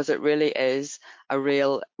Christmas, because it really is a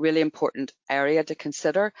really important area to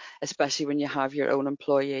consider, especially when you have your own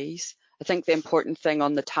employees. I think the important thing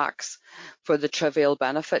on the tax for the trivial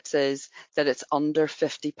benefits is that it's under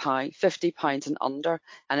 £50, £50 and under,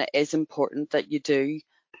 and it is important that you do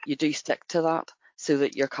stick to that so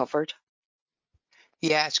that you're covered.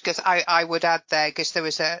 Yes, because I would add there, because there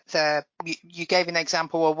was you gave an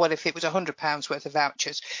example. Well, what if it was £100 worth of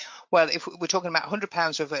vouchers? Well, if we're talking about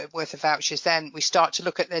 £100 worth of vouchers, then we start to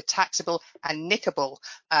look at the taxable and nickable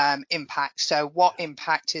impact. So what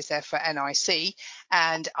impact is there for NIC?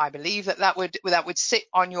 And I believe that would sit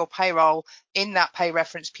on your payroll in that pay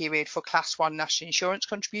reference period for Class 1 national insurance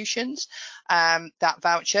contributions, that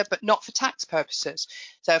voucher, but not for tax purposes.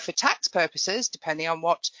 So for tax purposes, depending on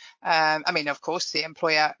what, I mean, of course, the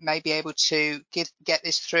employer may be able to get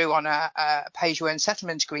this through on a pay-as-you-earn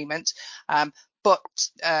settlement agreement. But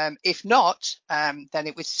if not, then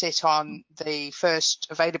it would sit on the first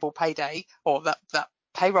available payday, or that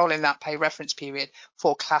payroll in that pay reference period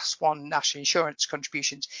for Class 1 national insurance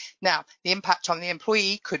contributions. Now, the impact on the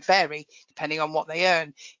employee could vary depending on what they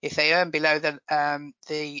earn. If they earn below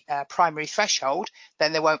the primary threshold,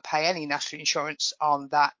 then they won't pay any national insurance on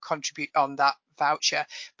that voucher.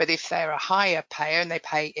 But if they're a higher payer and they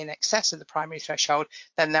pay in excess of the primary threshold,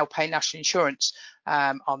 then they'll pay national insurance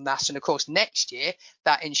on that. And of course, next year,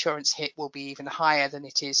 that insurance hit will be even higher than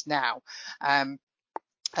it is now.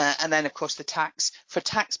 And then, of course, the tax, for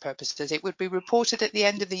tax purposes, it would be reported at the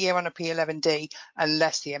end of the year on a P11D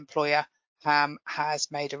unless the employer has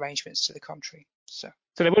made arrangements to the contrary. So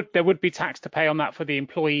there would be tax to pay on that for the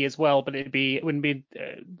employee as well, but it wouldn't be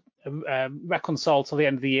reconciled till the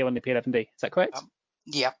end of the year on the P11D. Is that correct?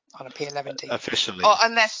 Yeah, on a P11D. Officially. Oh,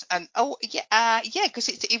 unless because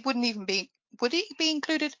it wouldn't even be. Would it be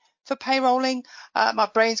included for payrolling? My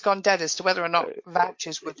brain's gone dead as to whether or not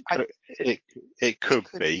vouchers would. It could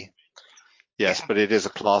be, yes, yeah. But it is a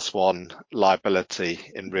Class 1 liability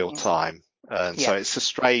in real time, and so it's a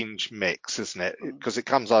strange mix, isn't it? Because it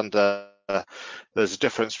comes under. There's a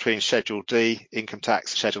difference between Schedule D income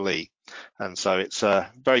tax and Schedule E, and so it's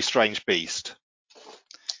a very strange beast.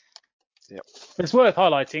 Yep. It's worth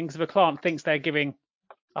highlighting, because if a client thinks they're giving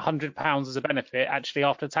 £100 as a benefit, actually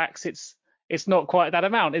after tax it's not quite that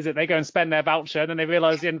amount, is it? They go and spend their voucher, and then they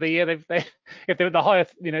realise at the end of the year if they're in the higher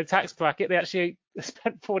tax bracket, they actually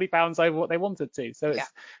spent £40 over what they wanted to. So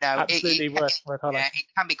it's absolutely worth highlighting. Yeah, it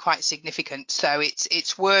can be quite significant. So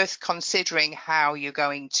it's worth considering how you're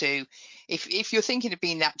going to. If you're thinking of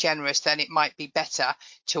being that generous, then it might be better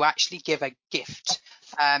to actually give a gift.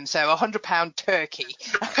 So £100 turkey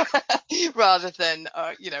rather than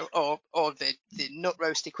or the nut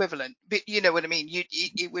roast equivalent. But you know what I mean.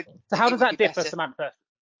 It would. So how does that differ, better. Samantha?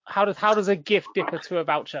 How does a gift differ to a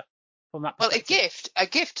voucher from that perspective? Well, a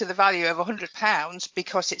gift to the value of £100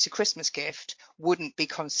 because it's a Christmas gift wouldn't be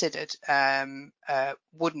considered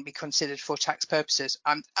for tax purposes.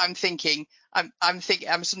 I'm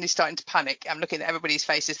suddenly starting to panic. I'm looking at everybody's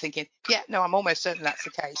faces thinking, yeah, no, I'm almost certain that's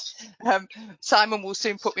the case. Simon will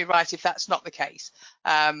soon put me right if that's not the case.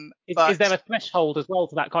 Is there a threshold as well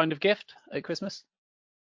to that kind of gift at Christmas?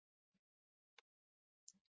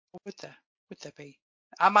 Would there be?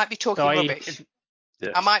 I might be talking rubbish.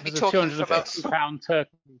 I might be talking from £250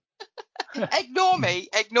 turkey. Ignore me.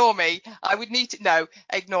 I would need to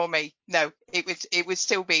ignore me. No, it would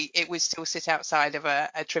still sit outside of a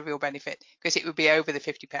trivial benefit because it would be over the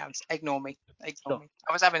 £50. Ignore me. Me.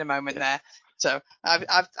 I was having a moment there. So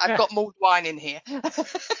I've got mulled wine in here.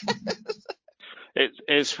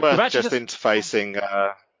 It's worth just interfacing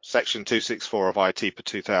Section 264 of ITPA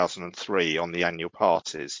 2003 on the annual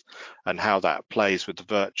parties and how that plays with the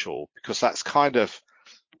virtual, because that's kind of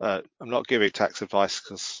I'm not giving tax advice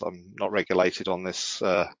because I'm not regulated on this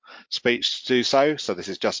speech to do so. So this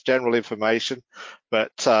is just general information.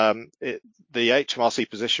 But the HMRC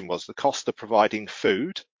position was the cost of providing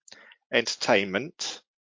food, entertainment,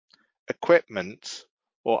 equipment,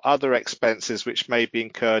 or other expenses which may be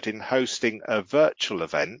incurred in hosting a virtual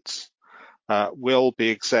event will be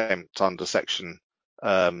exempt under Section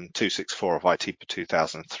 264 of IT per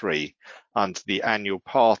 2003 under the annual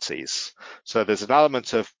parties. So there's an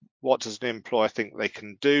element of what does an employer think they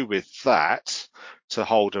can do with that to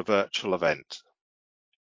hold a virtual event.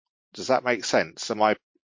 Does that make sense? Am I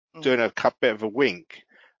doing a bit of a wink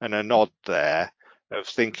and a nod there of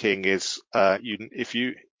thinking is if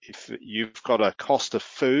you've got a cost of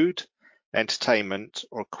food, entertainment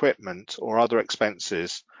or equipment or other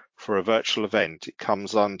expenses for a virtual event, it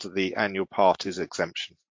comes under the annual parties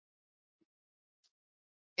exemption.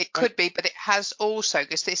 It could be, but it has also,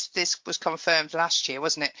 because this was confirmed last year,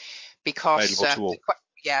 wasn't it? Because Available to all.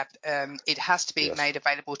 it has to be Yes. made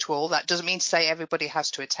available to all. That doesn't mean to say everybody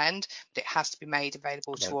has to attend, but it has to be made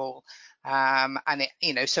available to all. And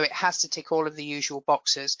it, so it has to tick all of the usual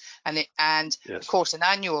boxes. And Yes. of course, an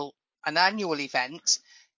annual event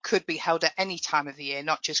could be held at any time of the year,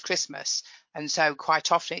 not just Christmas. And so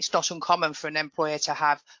quite often it's not uncommon for an employer to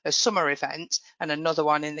have a summer event and another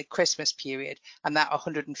one in the Christmas period, and that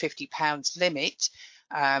 £150 limit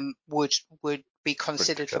would be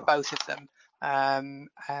considered for both of them.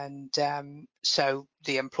 So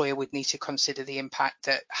the employer would need to consider the impact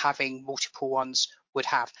that having multiple ones would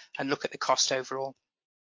have and look at the cost overall.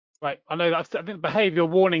 Right. I know that I think the behavioural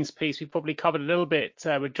warnings piece we've probably covered a little bit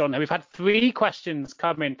with John. We've had 3 questions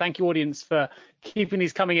come in. Thank you, audience, for keeping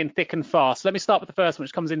these coming in thick and fast. Let me start with the first one,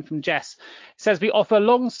 which comes in from Jess. It says, we offer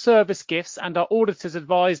long service gifts and our auditors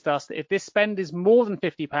advised us that if this spend is more than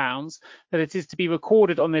 £50, that it is to be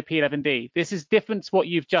recorded on the P11D. This is different to what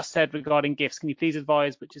you've just said regarding gifts. Can you please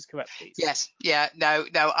advise which is correct, please? Yes. Yeah. No.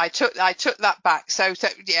 I took that back. So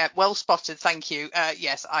yeah, well spotted. Thank you.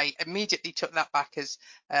 Yes, I immediately took that back as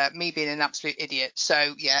me being an absolute idiot.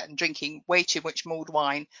 So yeah, and drinking way too much mulled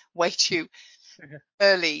wine, way too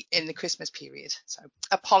early in the Christmas period. So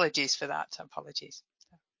apologies for that. Apologies.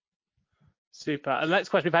 Super. And the next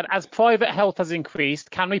question we've had, as private health has increased,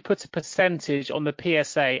 can we put a percentage on the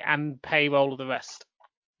PSA and payroll of the rest?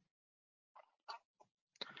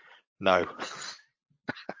 No.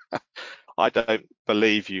 I don't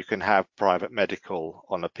believe you can have private medical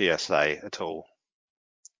on a PSA at all.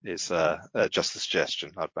 It's just a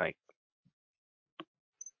suggestion I'd make.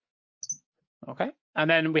 Okay. And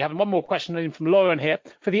then we have one more question in from Lauren here.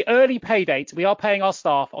 For the early pay date, we are paying our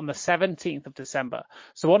staff on the 17th of December.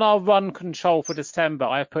 So on our run control for December,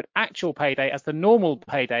 I have put actual pay date as the normal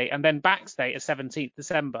pay date and then back date as 17th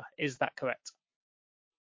December. Is that correct?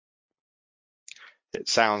 It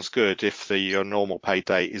sounds good if your normal pay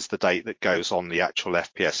date is the date that goes on the actual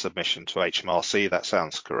FPS submission to HMRC. That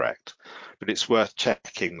sounds correct. But it's worth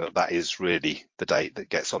checking that that is really the date that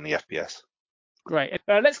gets on the FPS. Great.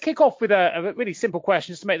 Let's kick off with a really simple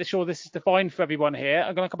question just to make sure this is defined for everyone here.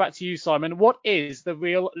 I'm going to come back to you, Simon. What is the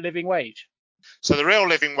real living wage? So the real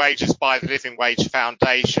living wage is by the Living Wage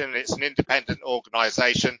Foundation. It's an independent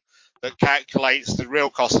organisation that calculates the real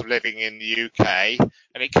cost of living in the UK,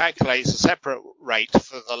 and it calculates a separate rate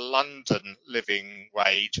for the London living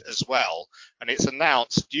wage as well. And it's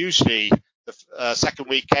announced usually the second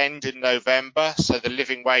weekend in November. So the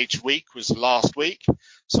living wage week was last week.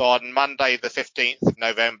 So on Monday, the 15th of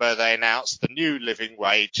November, they announced the new living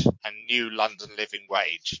wage and new London living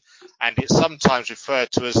wage. And it's sometimes referred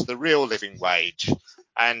to as the real living wage.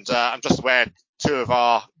 And I'm just aware 2 of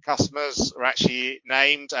our customers are actually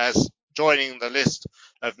named as joining the list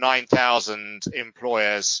of 9,000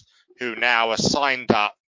 employers who now are signed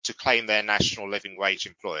up to claim their national living wage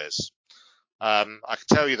employers. I can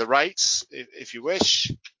tell you the rates if you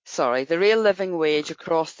wish. Sorry, the real living wage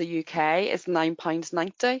across the UK is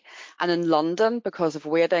 £9.90, and in London, because of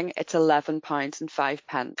waiting, it's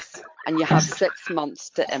 £11.05, and you have 6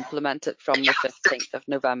 months to implement it from the 15th of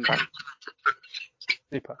November.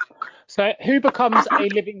 Super. So who becomes a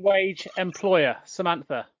living wage employer,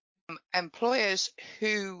 Samantha? Employers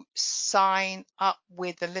who sign up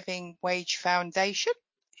with the Living Wage Foundation.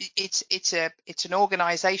 It's an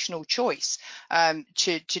organisational choice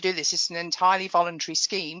to do this. It's an entirely voluntary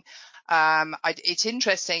scheme. It's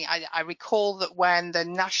interesting. I recall that when the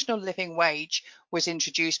national living wage was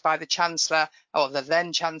introduced by the Chancellor, or the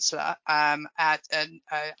then Chancellor, I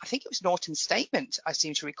think it was Norton's statement. I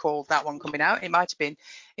seem to recall that one coming out. It might have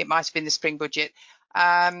been the spring budget.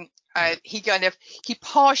 He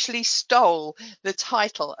partially stole the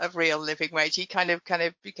title of real living wage. He kind of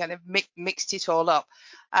mixed it all up.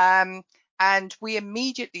 And we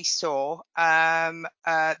immediately saw the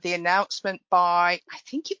announcement by, I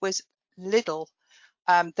think it was Lidl,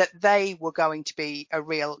 that they were going to be a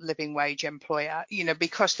real living wage employer,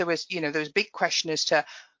 because there was a big question as to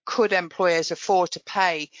could employers afford to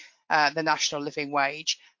pay the national living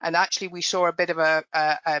wage. And actually, we saw a bit of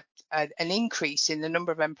an increase in the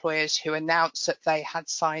number of employers who announced that they had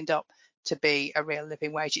signed up to be a real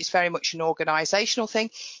living wage. It's very much an organisational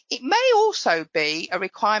thing. It may also be a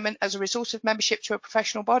requirement as a result of membership to a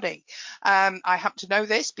professional body. I happen to know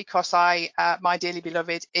this because my dearly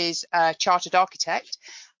beloved is a chartered architect,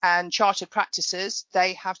 and chartered practices,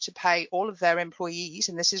 they have to pay all of their employees,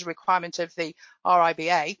 and this is a requirement of the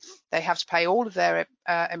RIBA, they have to pay all of their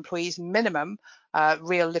employees minimum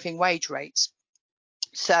real living wage rates.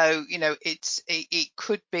 So, you know, it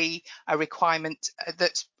could be a requirement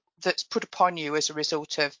that's put upon you as a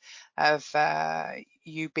result of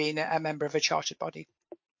you being a member of a chartered body.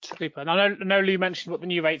 Super. And I know Lou mentioned what the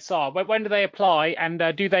new rates are. When do they apply, and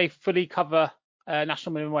do they fully cover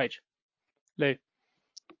national minimum wage? Lou?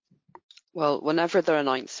 Well, when they were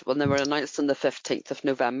announced on the 15th of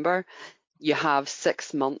November, you have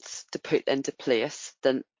 6 months to put into place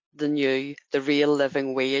the real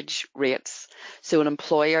living wage rates. So an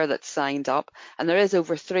employer that signed up, and there is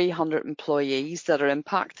over 300 employees that are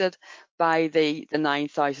impacted by the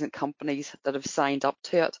 9,000 companies that have signed up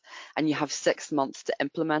to it, and you have 6 months to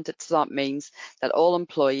implement it. So that means that all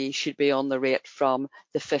employees should be on the rate from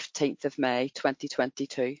the 15th of May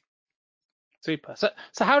 2022. Super. So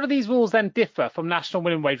how do these rules then differ from national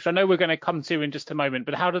minimum wage, which I know we're going to come to in just a moment,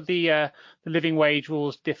 but how do the living wage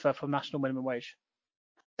rules differ from national minimum wage?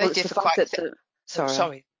 They differ quite.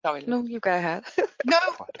 Sorry. No, you go ahead. No,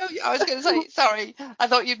 I was going to say, sorry, I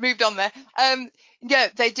thought you'd moved on there. Yeah,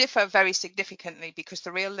 they differ very significantly because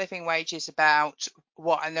the real living wage is about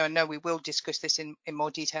what I know we will discuss this in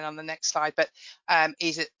more detail on the next slide, but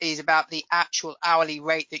is about the actual hourly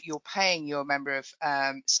rate that you're paying your member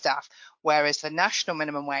of staff, whereas the national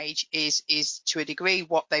minimum wage is to a degree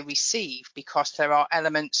what they receive, because there are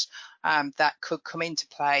elements that could come into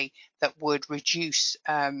play that would reduce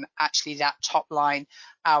actually that top line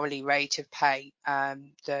hourly rate of pay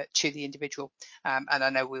to the individual, and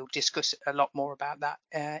I know we'll discuss a lot more about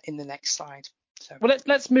that in the next slide. So. Well,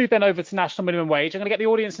 let's move then over to national minimum wage. I'm going to get the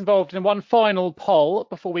audience involved in one final poll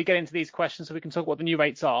before we get into these questions, so we can talk what the new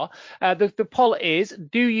rates are. The poll is: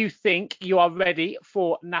 do you think you are ready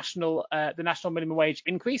for the national minimum wage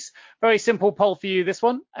increase? Very simple poll for you, this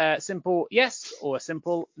one. Simple yes or a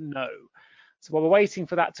simple no. So while we're waiting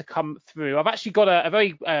for that to come through, I've actually got a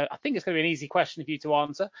very, I think it's going to be an easy question for you to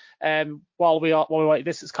answer while we wait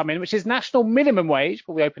this has come in, which is national minimum wage.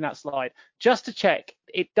 Before we open that slide, just to check,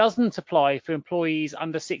 it doesn't apply for employees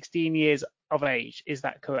under 16 years of age. Is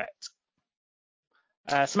that correct?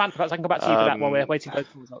 Samantha, perhaps I can come back to you for that while we're waiting for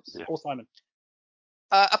those results. Yeah. Or Simon.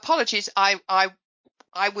 Apologies, I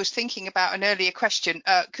was thinking about an earlier question.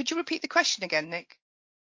 Could you repeat the question again, Nick?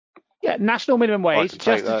 Yeah, national minimum wage,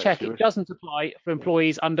 just to check, it doesn't apply for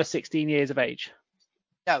employees under 16 years of age.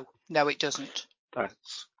 No, it doesn't.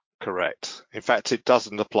 That's correct. In fact, it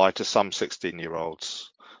doesn't apply to some 16-year-olds.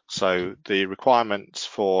 So the requirements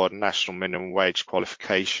for national minimum wage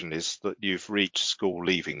qualification is that you've reached school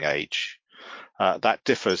leaving age. That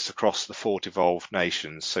differs across the 4 devolved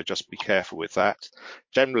nations, so just be careful with that.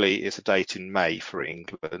 Generally, it's a date in May for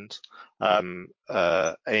England.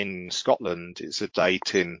 In Scotland, it's a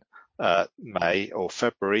date in May or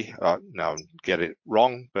February. No, get it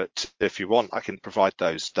wrong, but if you want, I can provide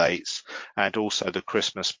those dates, and also the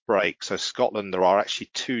Christmas break. So Scotland, there are actually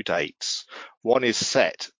 2 dates. One is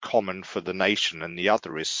set common for the nation, and the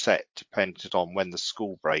other is set dependent on when the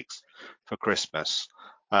school breaks for Christmas.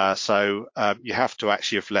 So you have to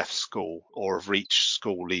actually have left school or have reached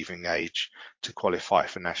school leaving age to qualify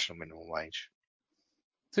for national minimum wage.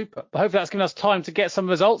 Super. But hopefully that's given us time to get some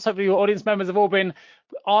results. Hopefully your audience members have all been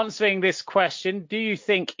answering this question. Do you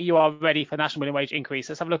think you are ready for national minimum wage increase?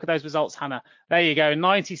 Let's have a look at those results, Hannah. There you go.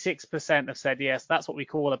 96% have said yes. That's what we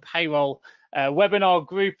call a payroll webinar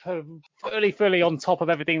group, fully on top of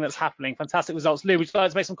everything that's happening. Fantastic results. Lou, would you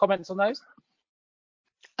like to make some comments on those?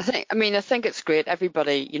 I think it's great,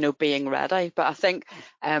 everybody, being ready. But I think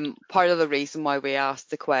part of the reason why we asked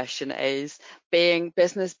the question is being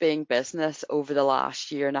business over the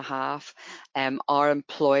last year and a half, are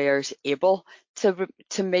employers able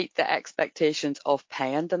to meet the expectations of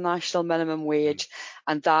paying the national minimum wage?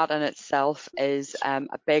 And that in itself is a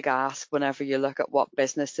big ask whenever you look at what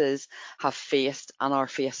businesses have faced and are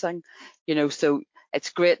facing, so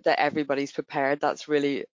it's great that everybody's prepared. That's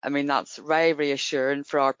very reassuring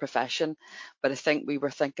for our profession. But I think we were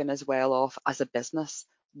thinking as well of, as a business,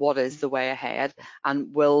 what is the way ahead?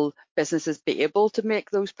 And will businesses be able to make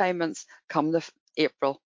those payments come the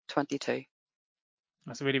April 22?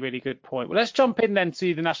 That's a really, really good point. Well, let's jump in then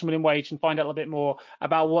to the national minimum wage and find out a little bit more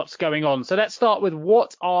about what's going on. So let's start with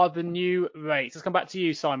what are the new rates? Let's come back to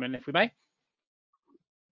you, Simon, if we may.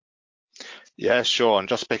 Yeah, sure. And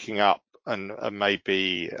just picking up and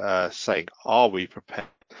maybe saying, are we prepared?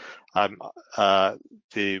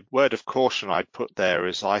 The word of caution I'd put there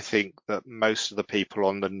is I think that most of the people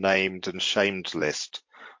on the named and shamed list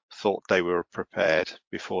thought they were prepared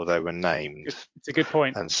before they were named. It's a good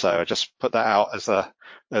point. And so I just put that out as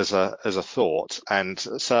a thought. And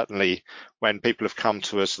certainly when people have come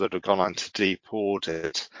to us that have gone on to deep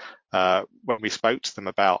audit, when we spoke to them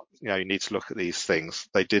about, you need to look at these things,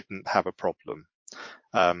 they didn't have a problem.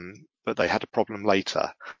 But they had a problem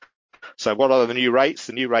later. So what are the new rates?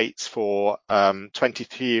 The new rates for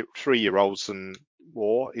 23-year-olds and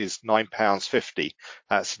more is £9.50.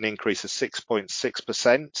 That's an increase of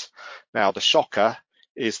 6.6%. Now the shocker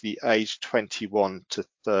is the age 21 to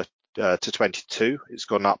 22. It's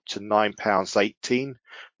gone up to £9.18,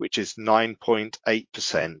 which is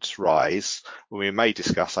 9.8% rise. We may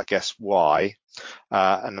discuss, I guess, why.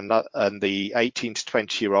 And the 18 to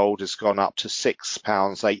 20-year-old has gone up to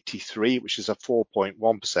 £6.83, which is a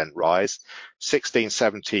 4.1% rise. 16,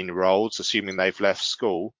 17-year-olds, assuming they've left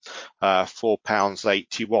school,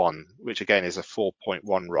 £4.81, which again is a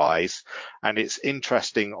 4.1 rise. And it's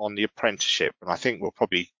interesting on the apprenticeship, and I think we'll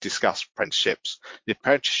probably discuss apprenticeships. The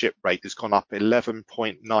apprenticeship rate has gone up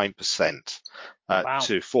 11.9% Wow.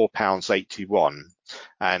 to £4.81,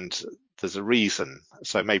 and there's a reason,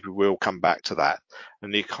 so maybe we'll come back to that.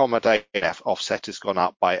 And the accommodation offset has gone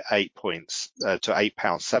up by 8 points to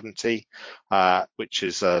 £8.70, which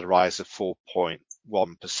is a rise of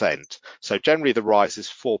 4.1%. So generally the rise is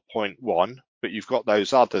 4.1, but you've got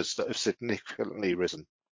those others that have significantly risen.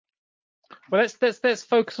 Well, let's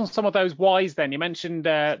focus on some of those whys then. You mentioned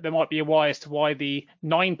there might be a why as to why the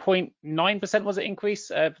 9.9% was it increase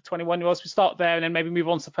for 21-year-olds. We start there and then maybe move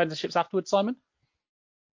on to apprenticeships afterwards, Simon.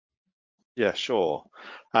 Yeah, sure.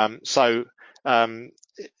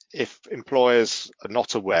 If employers are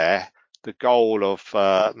not aware, the goal of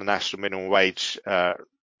the national minimum wage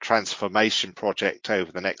transformation project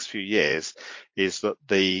over the next few years is that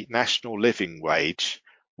the national living wage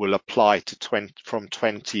will apply to from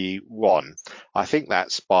 21. I think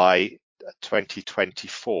that's by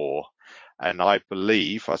 2024. And I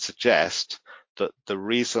suggest that the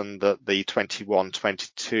reason that the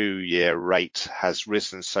 21-22 year rate has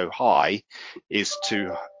risen so high is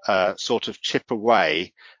to sort of chip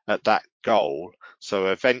away at that goal. So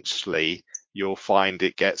eventually you'll find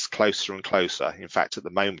it gets closer and closer. In fact, at the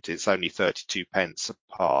moment, it's only 32 pence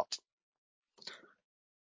apart.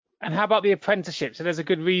 And how about the apprenticeship? So there's a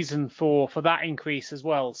good reason for that increase as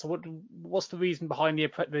well. So what's the reason behind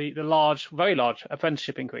the large, very large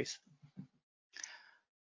apprenticeship increase?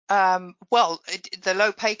 The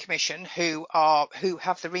Low Pay Commission, who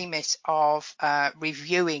have the remit of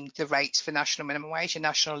reviewing the rates for national minimum wage and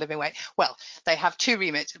national living wage. Well, they have two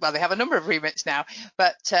remits. Well, they have a number of remits now,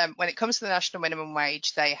 but when it comes to the national minimum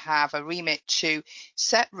wage, they have a remit to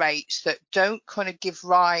set rates that don't kind of give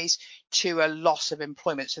rise to a loss of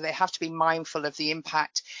employment. So they have to be mindful of the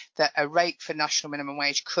impact that a rate for national minimum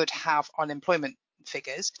wage could have on employment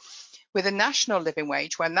figures. With a national living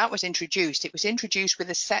wage, when that was introduced, it was introduced with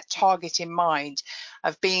a set target in mind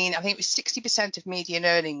of being, I think it was 60% of median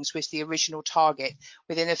earnings was the original target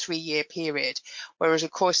within a 3-year period. Whereas,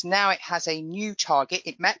 of course, now it has a new target.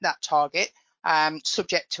 It met that target,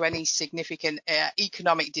 subject to any significant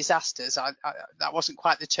economic disasters. That wasn't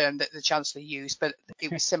quite the term that the Chancellor used, but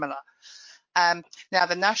it was similar. Now,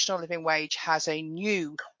 the national living wage has a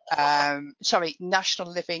new,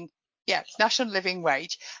 national living wage. National living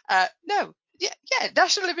wage.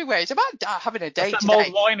 I'm having a day That's that today.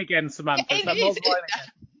 mulled wine again, Samantha. Yeah, it is.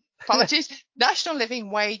 Apologies. National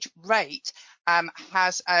living wage rate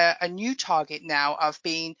has a new target now of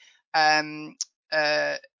being. I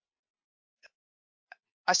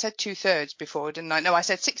said 2/3 before, didn't I? No, I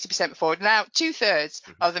said 60% before. Now 2/3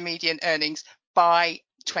 of the median earnings by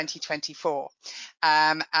 2024.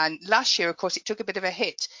 And last year, of course, it took a bit of a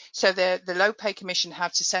hit. So the Low Pay Commission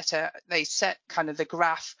had to set kind of the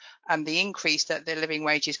graph and the increase that the living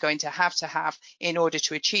wage is going to have in order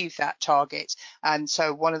to achieve that target. And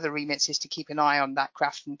so one of the remits is to keep an eye on that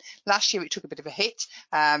graph. And last year, it took a bit of a hit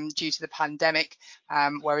due to the pandemic,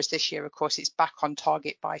 whereas this year, of course, it's back on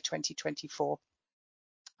target by 2024.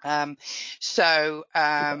 The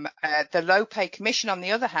Low Pay Commission, on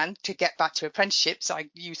the other hand, to get back to apprenticeships,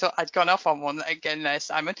 you thought I'd gone off on one again there,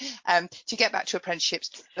 Simon. To get back to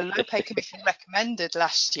apprenticeships, the Low Pay Commission recommended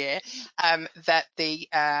last year that the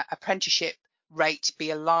apprenticeship rate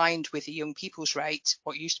be aligned with the young people's rate,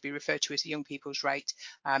 what used to be referred to as the young people's rate,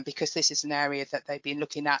 because this is an area that they've been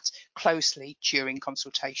looking at closely during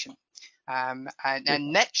consultation. And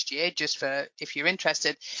next year, just for if you're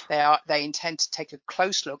interested, they intend to take a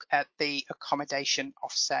close look at the accommodation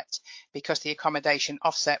offset, because the accommodation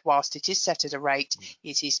offset, whilst it is set at a rate,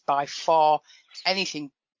 it is by far anything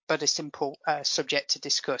but a simple subject to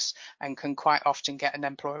discuss, and can quite often get an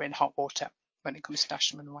employer in hot water when it comes to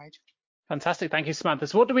national minimum wage. Fantastic. Thank you, Samantha.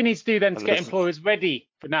 So what do we need to do then to get employers ready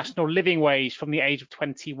for national living wage from the age of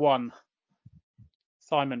 21?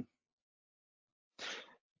 Simon.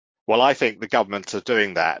 Well, I think the government are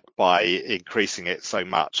doing that by increasing it so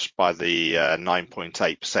much by the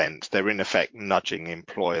 9.8%. They're in effect nudging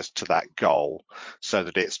employers to that goal so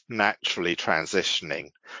that it's naturally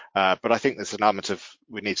transitioning. But I think there's an element of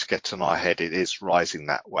we need to get in our head. It is rising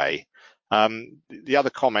that way. The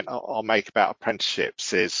other comment I'll make about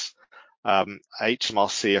apprenticeships is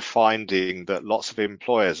HMRC are finding that lots of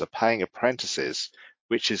employers are paying apprentices,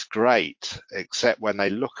 which is great, except when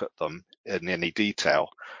they look at them in any detail,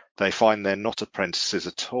 they find they're not apprentices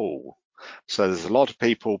at all. So there's a lot of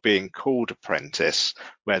people being called apprentice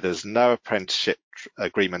where there's no apprenticeship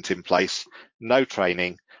agreement in place, no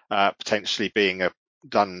training, potentially being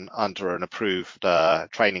done under an approved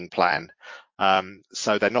training plan.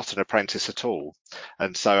 So they're not an apprentice at all.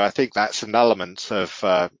 And so I think that's an element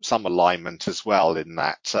of some alignment as well in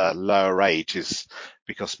that lower age is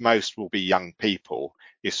because most will be young people,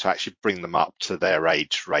 is to actually bring them up to their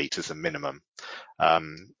age rate as a minimum.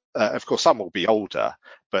 Of course, some will be older,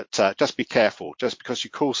 but just be careful. Just because you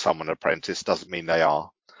call someone an apprentice doesn't mean they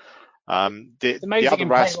are. It's amazing in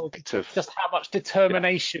payroll just how much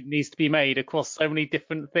determination needs to be made across so many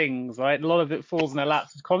different things, right? A lot of it falls in their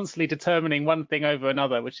laps, constantly determining one thing over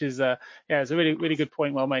another, which is, it's a really, really good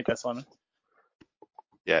point. Well made there, Simon.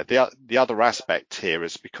 Yeah, the other aspect here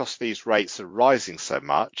is because these rates are rising so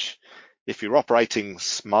much, if you're operating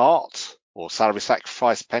smart or salary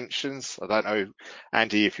sacrifice pensions, I don't know,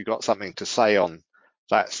 Andy, if you've got something to say on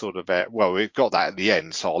that sort of, well, we've got that at the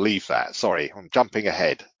end, so I'll leave that. Sorry, I'm jumping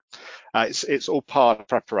ahead. It's all part of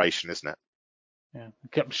preparation, isn't it? Yeah,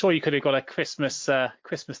 I'm sure you could have got a Christmas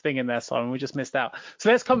thing in there, Simon. We just missed out.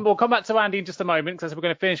 So we'll come back to Andy in just a moment because we're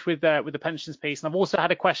going to finish with the pensions piece. And I've also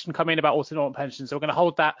had a question come in about auto-enrollment pensions. So we're going to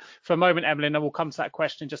hold that for a moment, Emily, and we'll come to that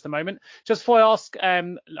question in just a moment. Just before I ask,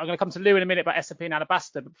 I'm going to come to Lou in a minute about S&P and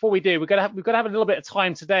Alabaster. But before we do, we've got to have a little bit of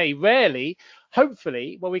time today, rarely,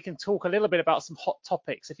 hopefully, where we can talk a little bit about some hot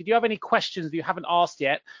topics. If you do have any questions that you haven't asked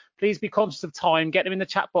yet, please be conscious of time. Get them in the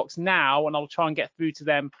chat box now, and I'll try and get through to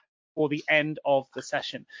them for the end of the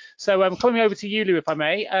session. So coming over to you, Lou, if I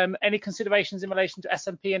may, any considerations in relation to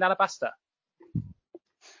S&P and Alabaster?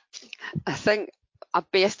 I think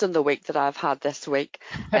based on the week that I've had this week,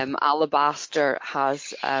 Alabaster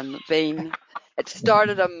has it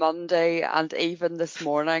started on Monday and even this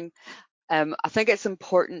morning. I think it's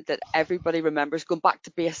important that everybody remembers going back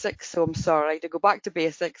to basics. So I'm sorry to go back to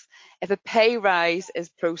basics. If a pay rise is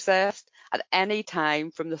processed at any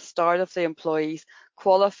time from the start of the employee's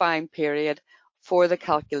qualifying period for the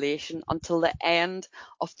calculation until the end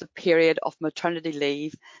of the period of maternity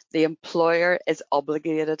leave, the employer is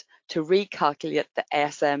obligated to recalculate the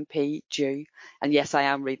SMP due. And yes, I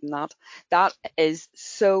am reading that. That is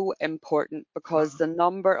so important because the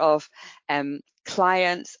number of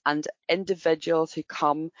clients and individuals who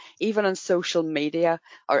come, even on social media,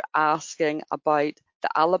 are asking about the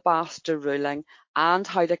Alabaster ruling and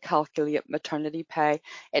how to calculate maternity pay.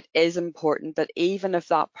 It is important that even if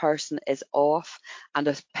that person is off and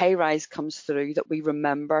a pay rise comes through, that we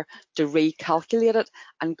remember to recalculate it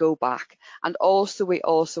and go back. And also, we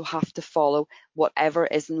also have to follow whatever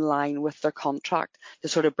is in line with their contract to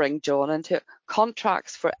sort of bring John into it.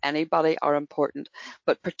 Contracts for anybody are important,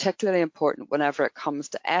 but particularly important whenever it comes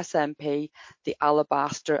to SMP, the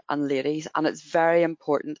Alabaster and ladies. And it's very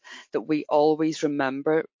important that we always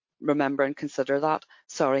remember and consider that.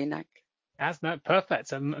 Sorry, Nick. That's not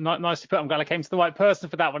perfect and nicely put. I'm glad I came to the right person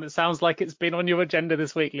for that one. It sounds like it's been on your agenda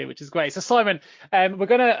this week, Lee, which is great. So Simon,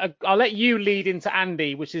 I'll let you lead into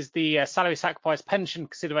Andy, which is the salary sacrifice pension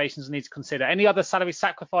considerations we need to consider. Any other salary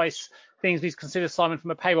sacrifice things we need to consider, Simon,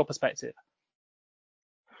 from a payroll perspective?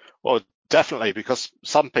 Well, definitely, because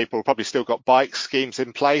some people have probably still got bike schemes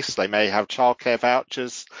in place. They may have childcare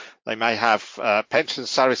vouchers. They may have pension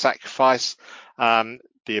salary sacrifice.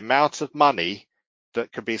 The amount of money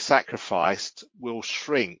that can be sacrificed will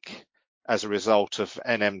shrink as a result of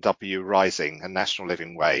NMW rising and national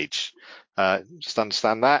living wage. Just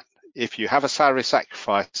understand that. If you have a salary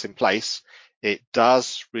sacrifice in place, it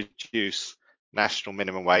does reduce national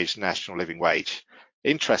minimum wage, national living wage.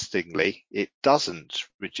 Interestingly, it doesn't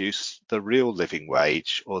reduce the real living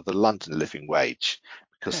wage or the London living wage,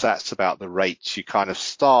 because that's about the rates you kind of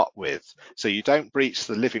start with. So you don't breach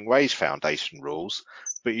the living wage foundation rules,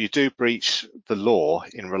 but you do breach the law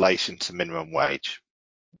in relation to minimum wage.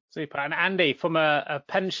 Super. And Andy, from a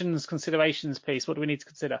pensions considerations piece, what do we need to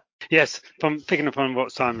consider? Yes, from picking up on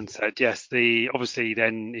what Simon said, yes, obviously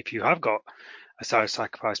then if you have got a salary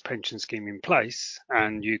sacrifice pension scheme in place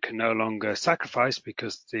and you can no longer sacrifice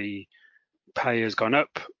because the pay has gone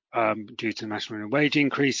up due to national minimum wage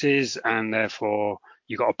increases, and therefore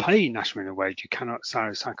you've got to pay national minimum wage. You cannot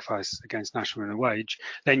salary sacrifice against national minimum wage.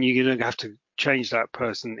 Then you're going to have to change that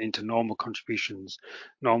person into normal contributions,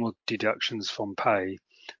 normal deductions from pay.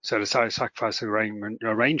 So the salary sacrifice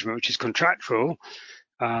arrangement, which is contractual,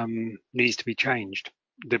 needs to be changed.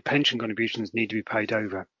 The pension contributions need to be paid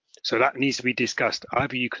over. So that needs to be discussed.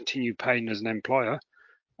 Either you continue paying as an employer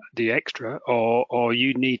the extra, or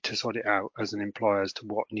you need to sort it out as an employer as to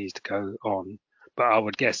what needs to go on. But I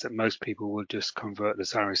would guess that most people would just convert the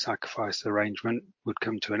salary sacrifice arrangement, would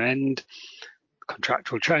come to an end,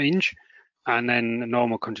 contractual change, and then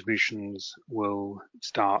normal contributions will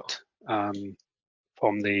start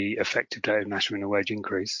from the effective date of national minimum wage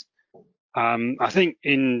increase. I think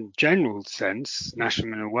in general sense, national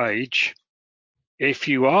minimum wage, if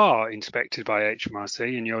you are inspected by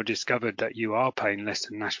HMRC and you're discovered that you are paying less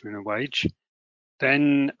than national minimum wage,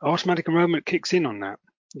 then automatic enrolment kicks in on that.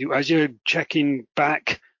 As you're checking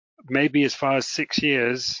back, maybe as far as 6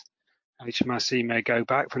 years, HMRC may go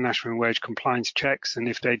back for national minimum wage compliance checks, and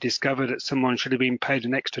if they discover that someone should have been paid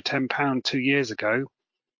an extra £10 2 years ago,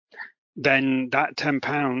 then that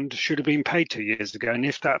 £10 should have been paid 2 years ago. And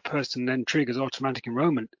if that person then triggers automatic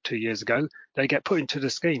enrolment 2 years ago, they get put into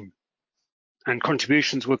the scheme. And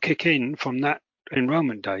contributions will kick in from that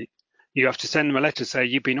enrolment date. You have to send them a letter say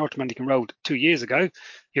you've been automatically enrolled 2 years ago. You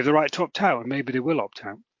have the right to opt out, and maybe they will opt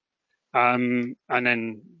out. And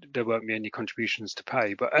then there won't be any contributions to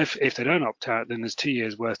pay. But if they don't opt out, then there's 2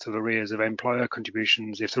 years worth of arrears of employer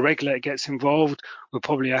contributions. If the regulator gets involved, we'll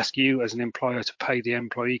probably ask you as an employer to pay the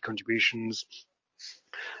employee contributions.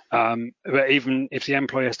 But even if the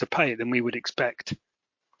employer has to pay it, then we would expect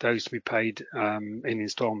those to be paid in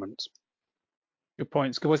instalments. Good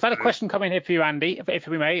points. Good. Was that a question coming here for you, Andy? If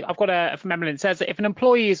we may, I've got from Emily. It says that if an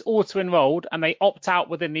employee is auto-enrolled and they opt out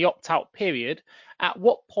within the opt-out period, at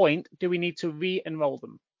what point do we need to re-enroll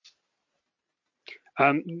them?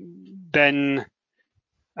 So they've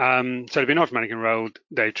been automatic enrolled,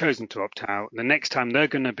 they've chosen to opt out. The next time they're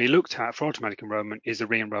going to be looked at for automatic enrolment is a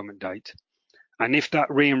re-enrollment date. And if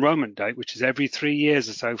that re-enrollment date, which is every 3 years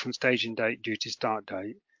or so from staging date due to start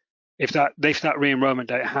date, if that re-enrollment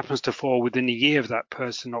date happens to fall within a year of that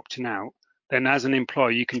person opting out, then as an employer,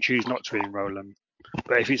 you can choose not to re-enroll them.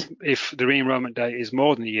 But if the re-enrollment date is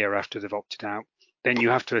more than a year after they've opted out, then you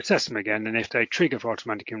have to assess them again. And if they trigger for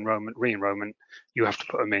automatic re-enrollment, you have to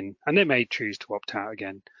put them in. And they may choose to opt out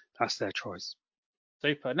again. That's their choice.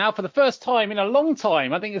 Super. Now, for the first time in a long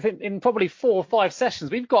time, I think it's in probably 4 or 5 sessions,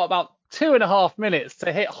 we've got about 2.5 minutes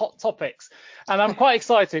to hit hot topics. And I'm quite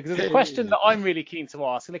excited because there's a question that I'm really keen to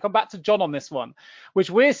ask. And I come back to John on this one, which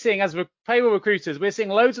we're seeing as payroll recruiters, we're seeing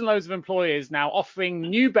loads and loads of employers now offering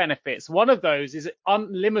new benefits. One of those is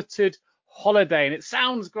unlimited holiday. And it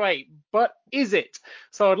sounds great, but is it?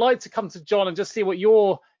 So I'd like to come to John and just see what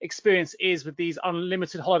your experience is with these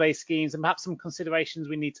unlimited holiday schemes and perhaps some considerations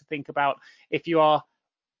we need to think about if you are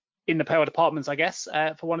in the payroll departments, I guess,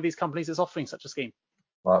 for one of these companies that's offering such a scheme.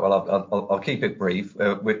 Right, well, I'll keep it brief.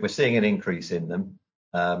 We're seeing an increase in them.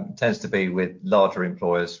 Tends to be with larger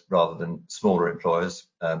employers rather than smaller employers,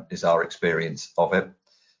 is our experience of it.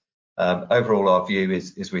 Overall, our view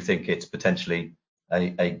is we think it's potentially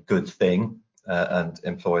a good thing, and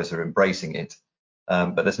employers are embracing it.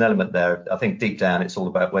 But there's an element there. I think deep down, it's all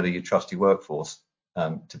about whether you trust your workforce,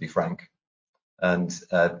 to be frank. And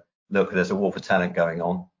look, there's a war for talent going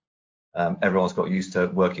on. Everyone's got used to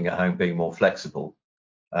working at home, being more flexible.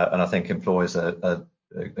 And I think employers are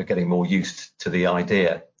getting more used to the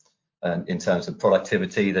idea. And in terms of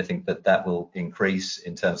productivity, they think that will increase.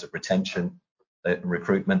 In terms of retention,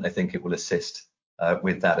 recruitment, they think it will assist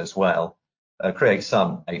with that as well. Create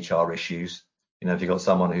some HR issues. You know, if you've got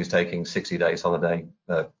someone who's taking 60 days holiday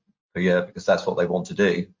per year because that's what they want to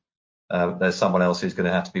do, there's someone else who's going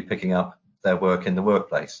to have to be picking up their work in the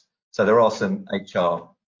workplace. So there are some HR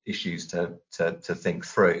issues to think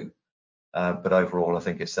through. But overall, I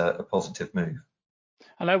think it's a positive move.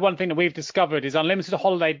 I know one thing that we've discovered is unlimited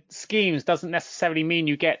holiday schemes doesn't necessarily mean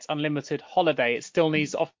you get unlimited holiday. It still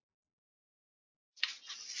needs to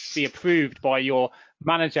be approved by your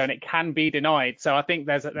manager, and it can be denied. So I think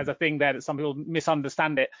there's a thing there that some people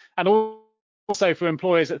misunderstand it. And also for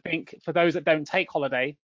employers that think for those that don't take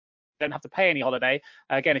holiday, don't have to pay any holiday.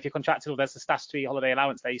 Again, if you're contracted or there's a statutory holiday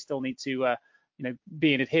allowance there, you still need to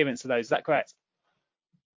be in adherence to those. Is that correct?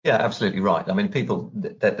 Yeah, absolutely right. I mean,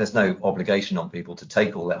 there's no obligation on people to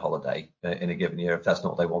take all their holiday in a given year if that's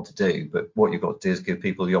not what they want to do. But what you've got to do is give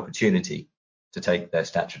people the opportunity to take their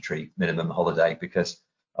statutory minimum holiday, because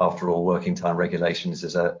after all, working time regulations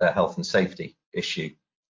is a health and safety issue.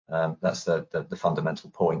 That's the fundamental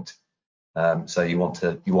point. So you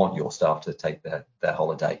want your staff to take their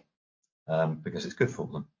holiday because it's good for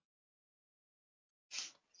them.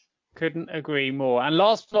 Couldn't agree more. And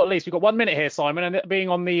last but not least, we've got 1 minute here, Simon, and being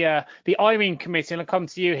on the IRENE committee, and I'll come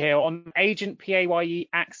to you here on agent PAYE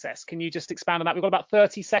access. Can you just expand on that? We've got about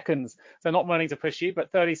 30 seconds, so not wanting to push you,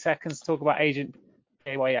 but 30 seconds to talk about agent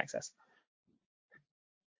PAYE access.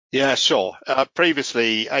 Yeah, sure.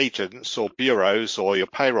 Previously, agents or bureaus or your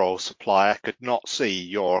payroll supplier could not see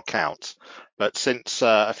your account. But since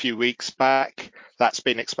a few weeks back, that's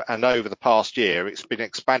been and over the past year, it's been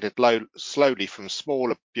expanded slowly from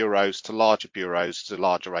smaller bureaus to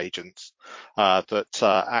larger agents,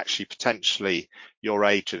 that actually potentially your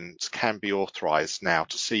agents can be authorized now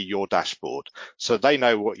to see your dashboard. So they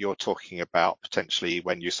know what you're talking about potentially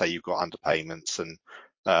when you say you've got underpayments and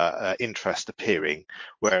interest appearing,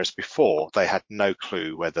 whereas before they had no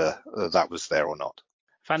clue whether that was there or not.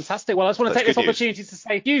 Fantastic. Well, I just want to take this opportunity to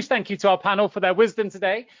say a huge thank you to our panel for their wisdom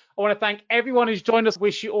today. I want to thank everyone who's joined us.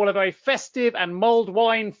 Wish you all a very festive and mulled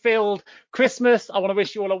wine filled Christmas. I want to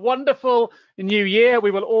wish you all a wonderful new year.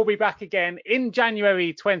 We will all be back again in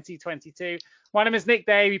January 2022. My name is Nick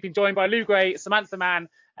Day. We've been joined by Lou Gray, Samantha Mann,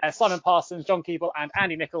 Simon Parsons, John Keeble, and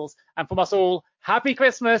Andy Nichols. And from us all, happy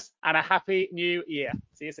Christmas and a happy new year.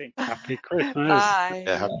 See you soon. Happy Christmas. Bye.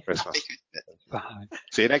 Yeah, happy Christmas. Bye.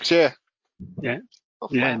 See you next year. Yeah.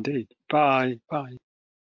 Yeah, indeed. Bye. Bye.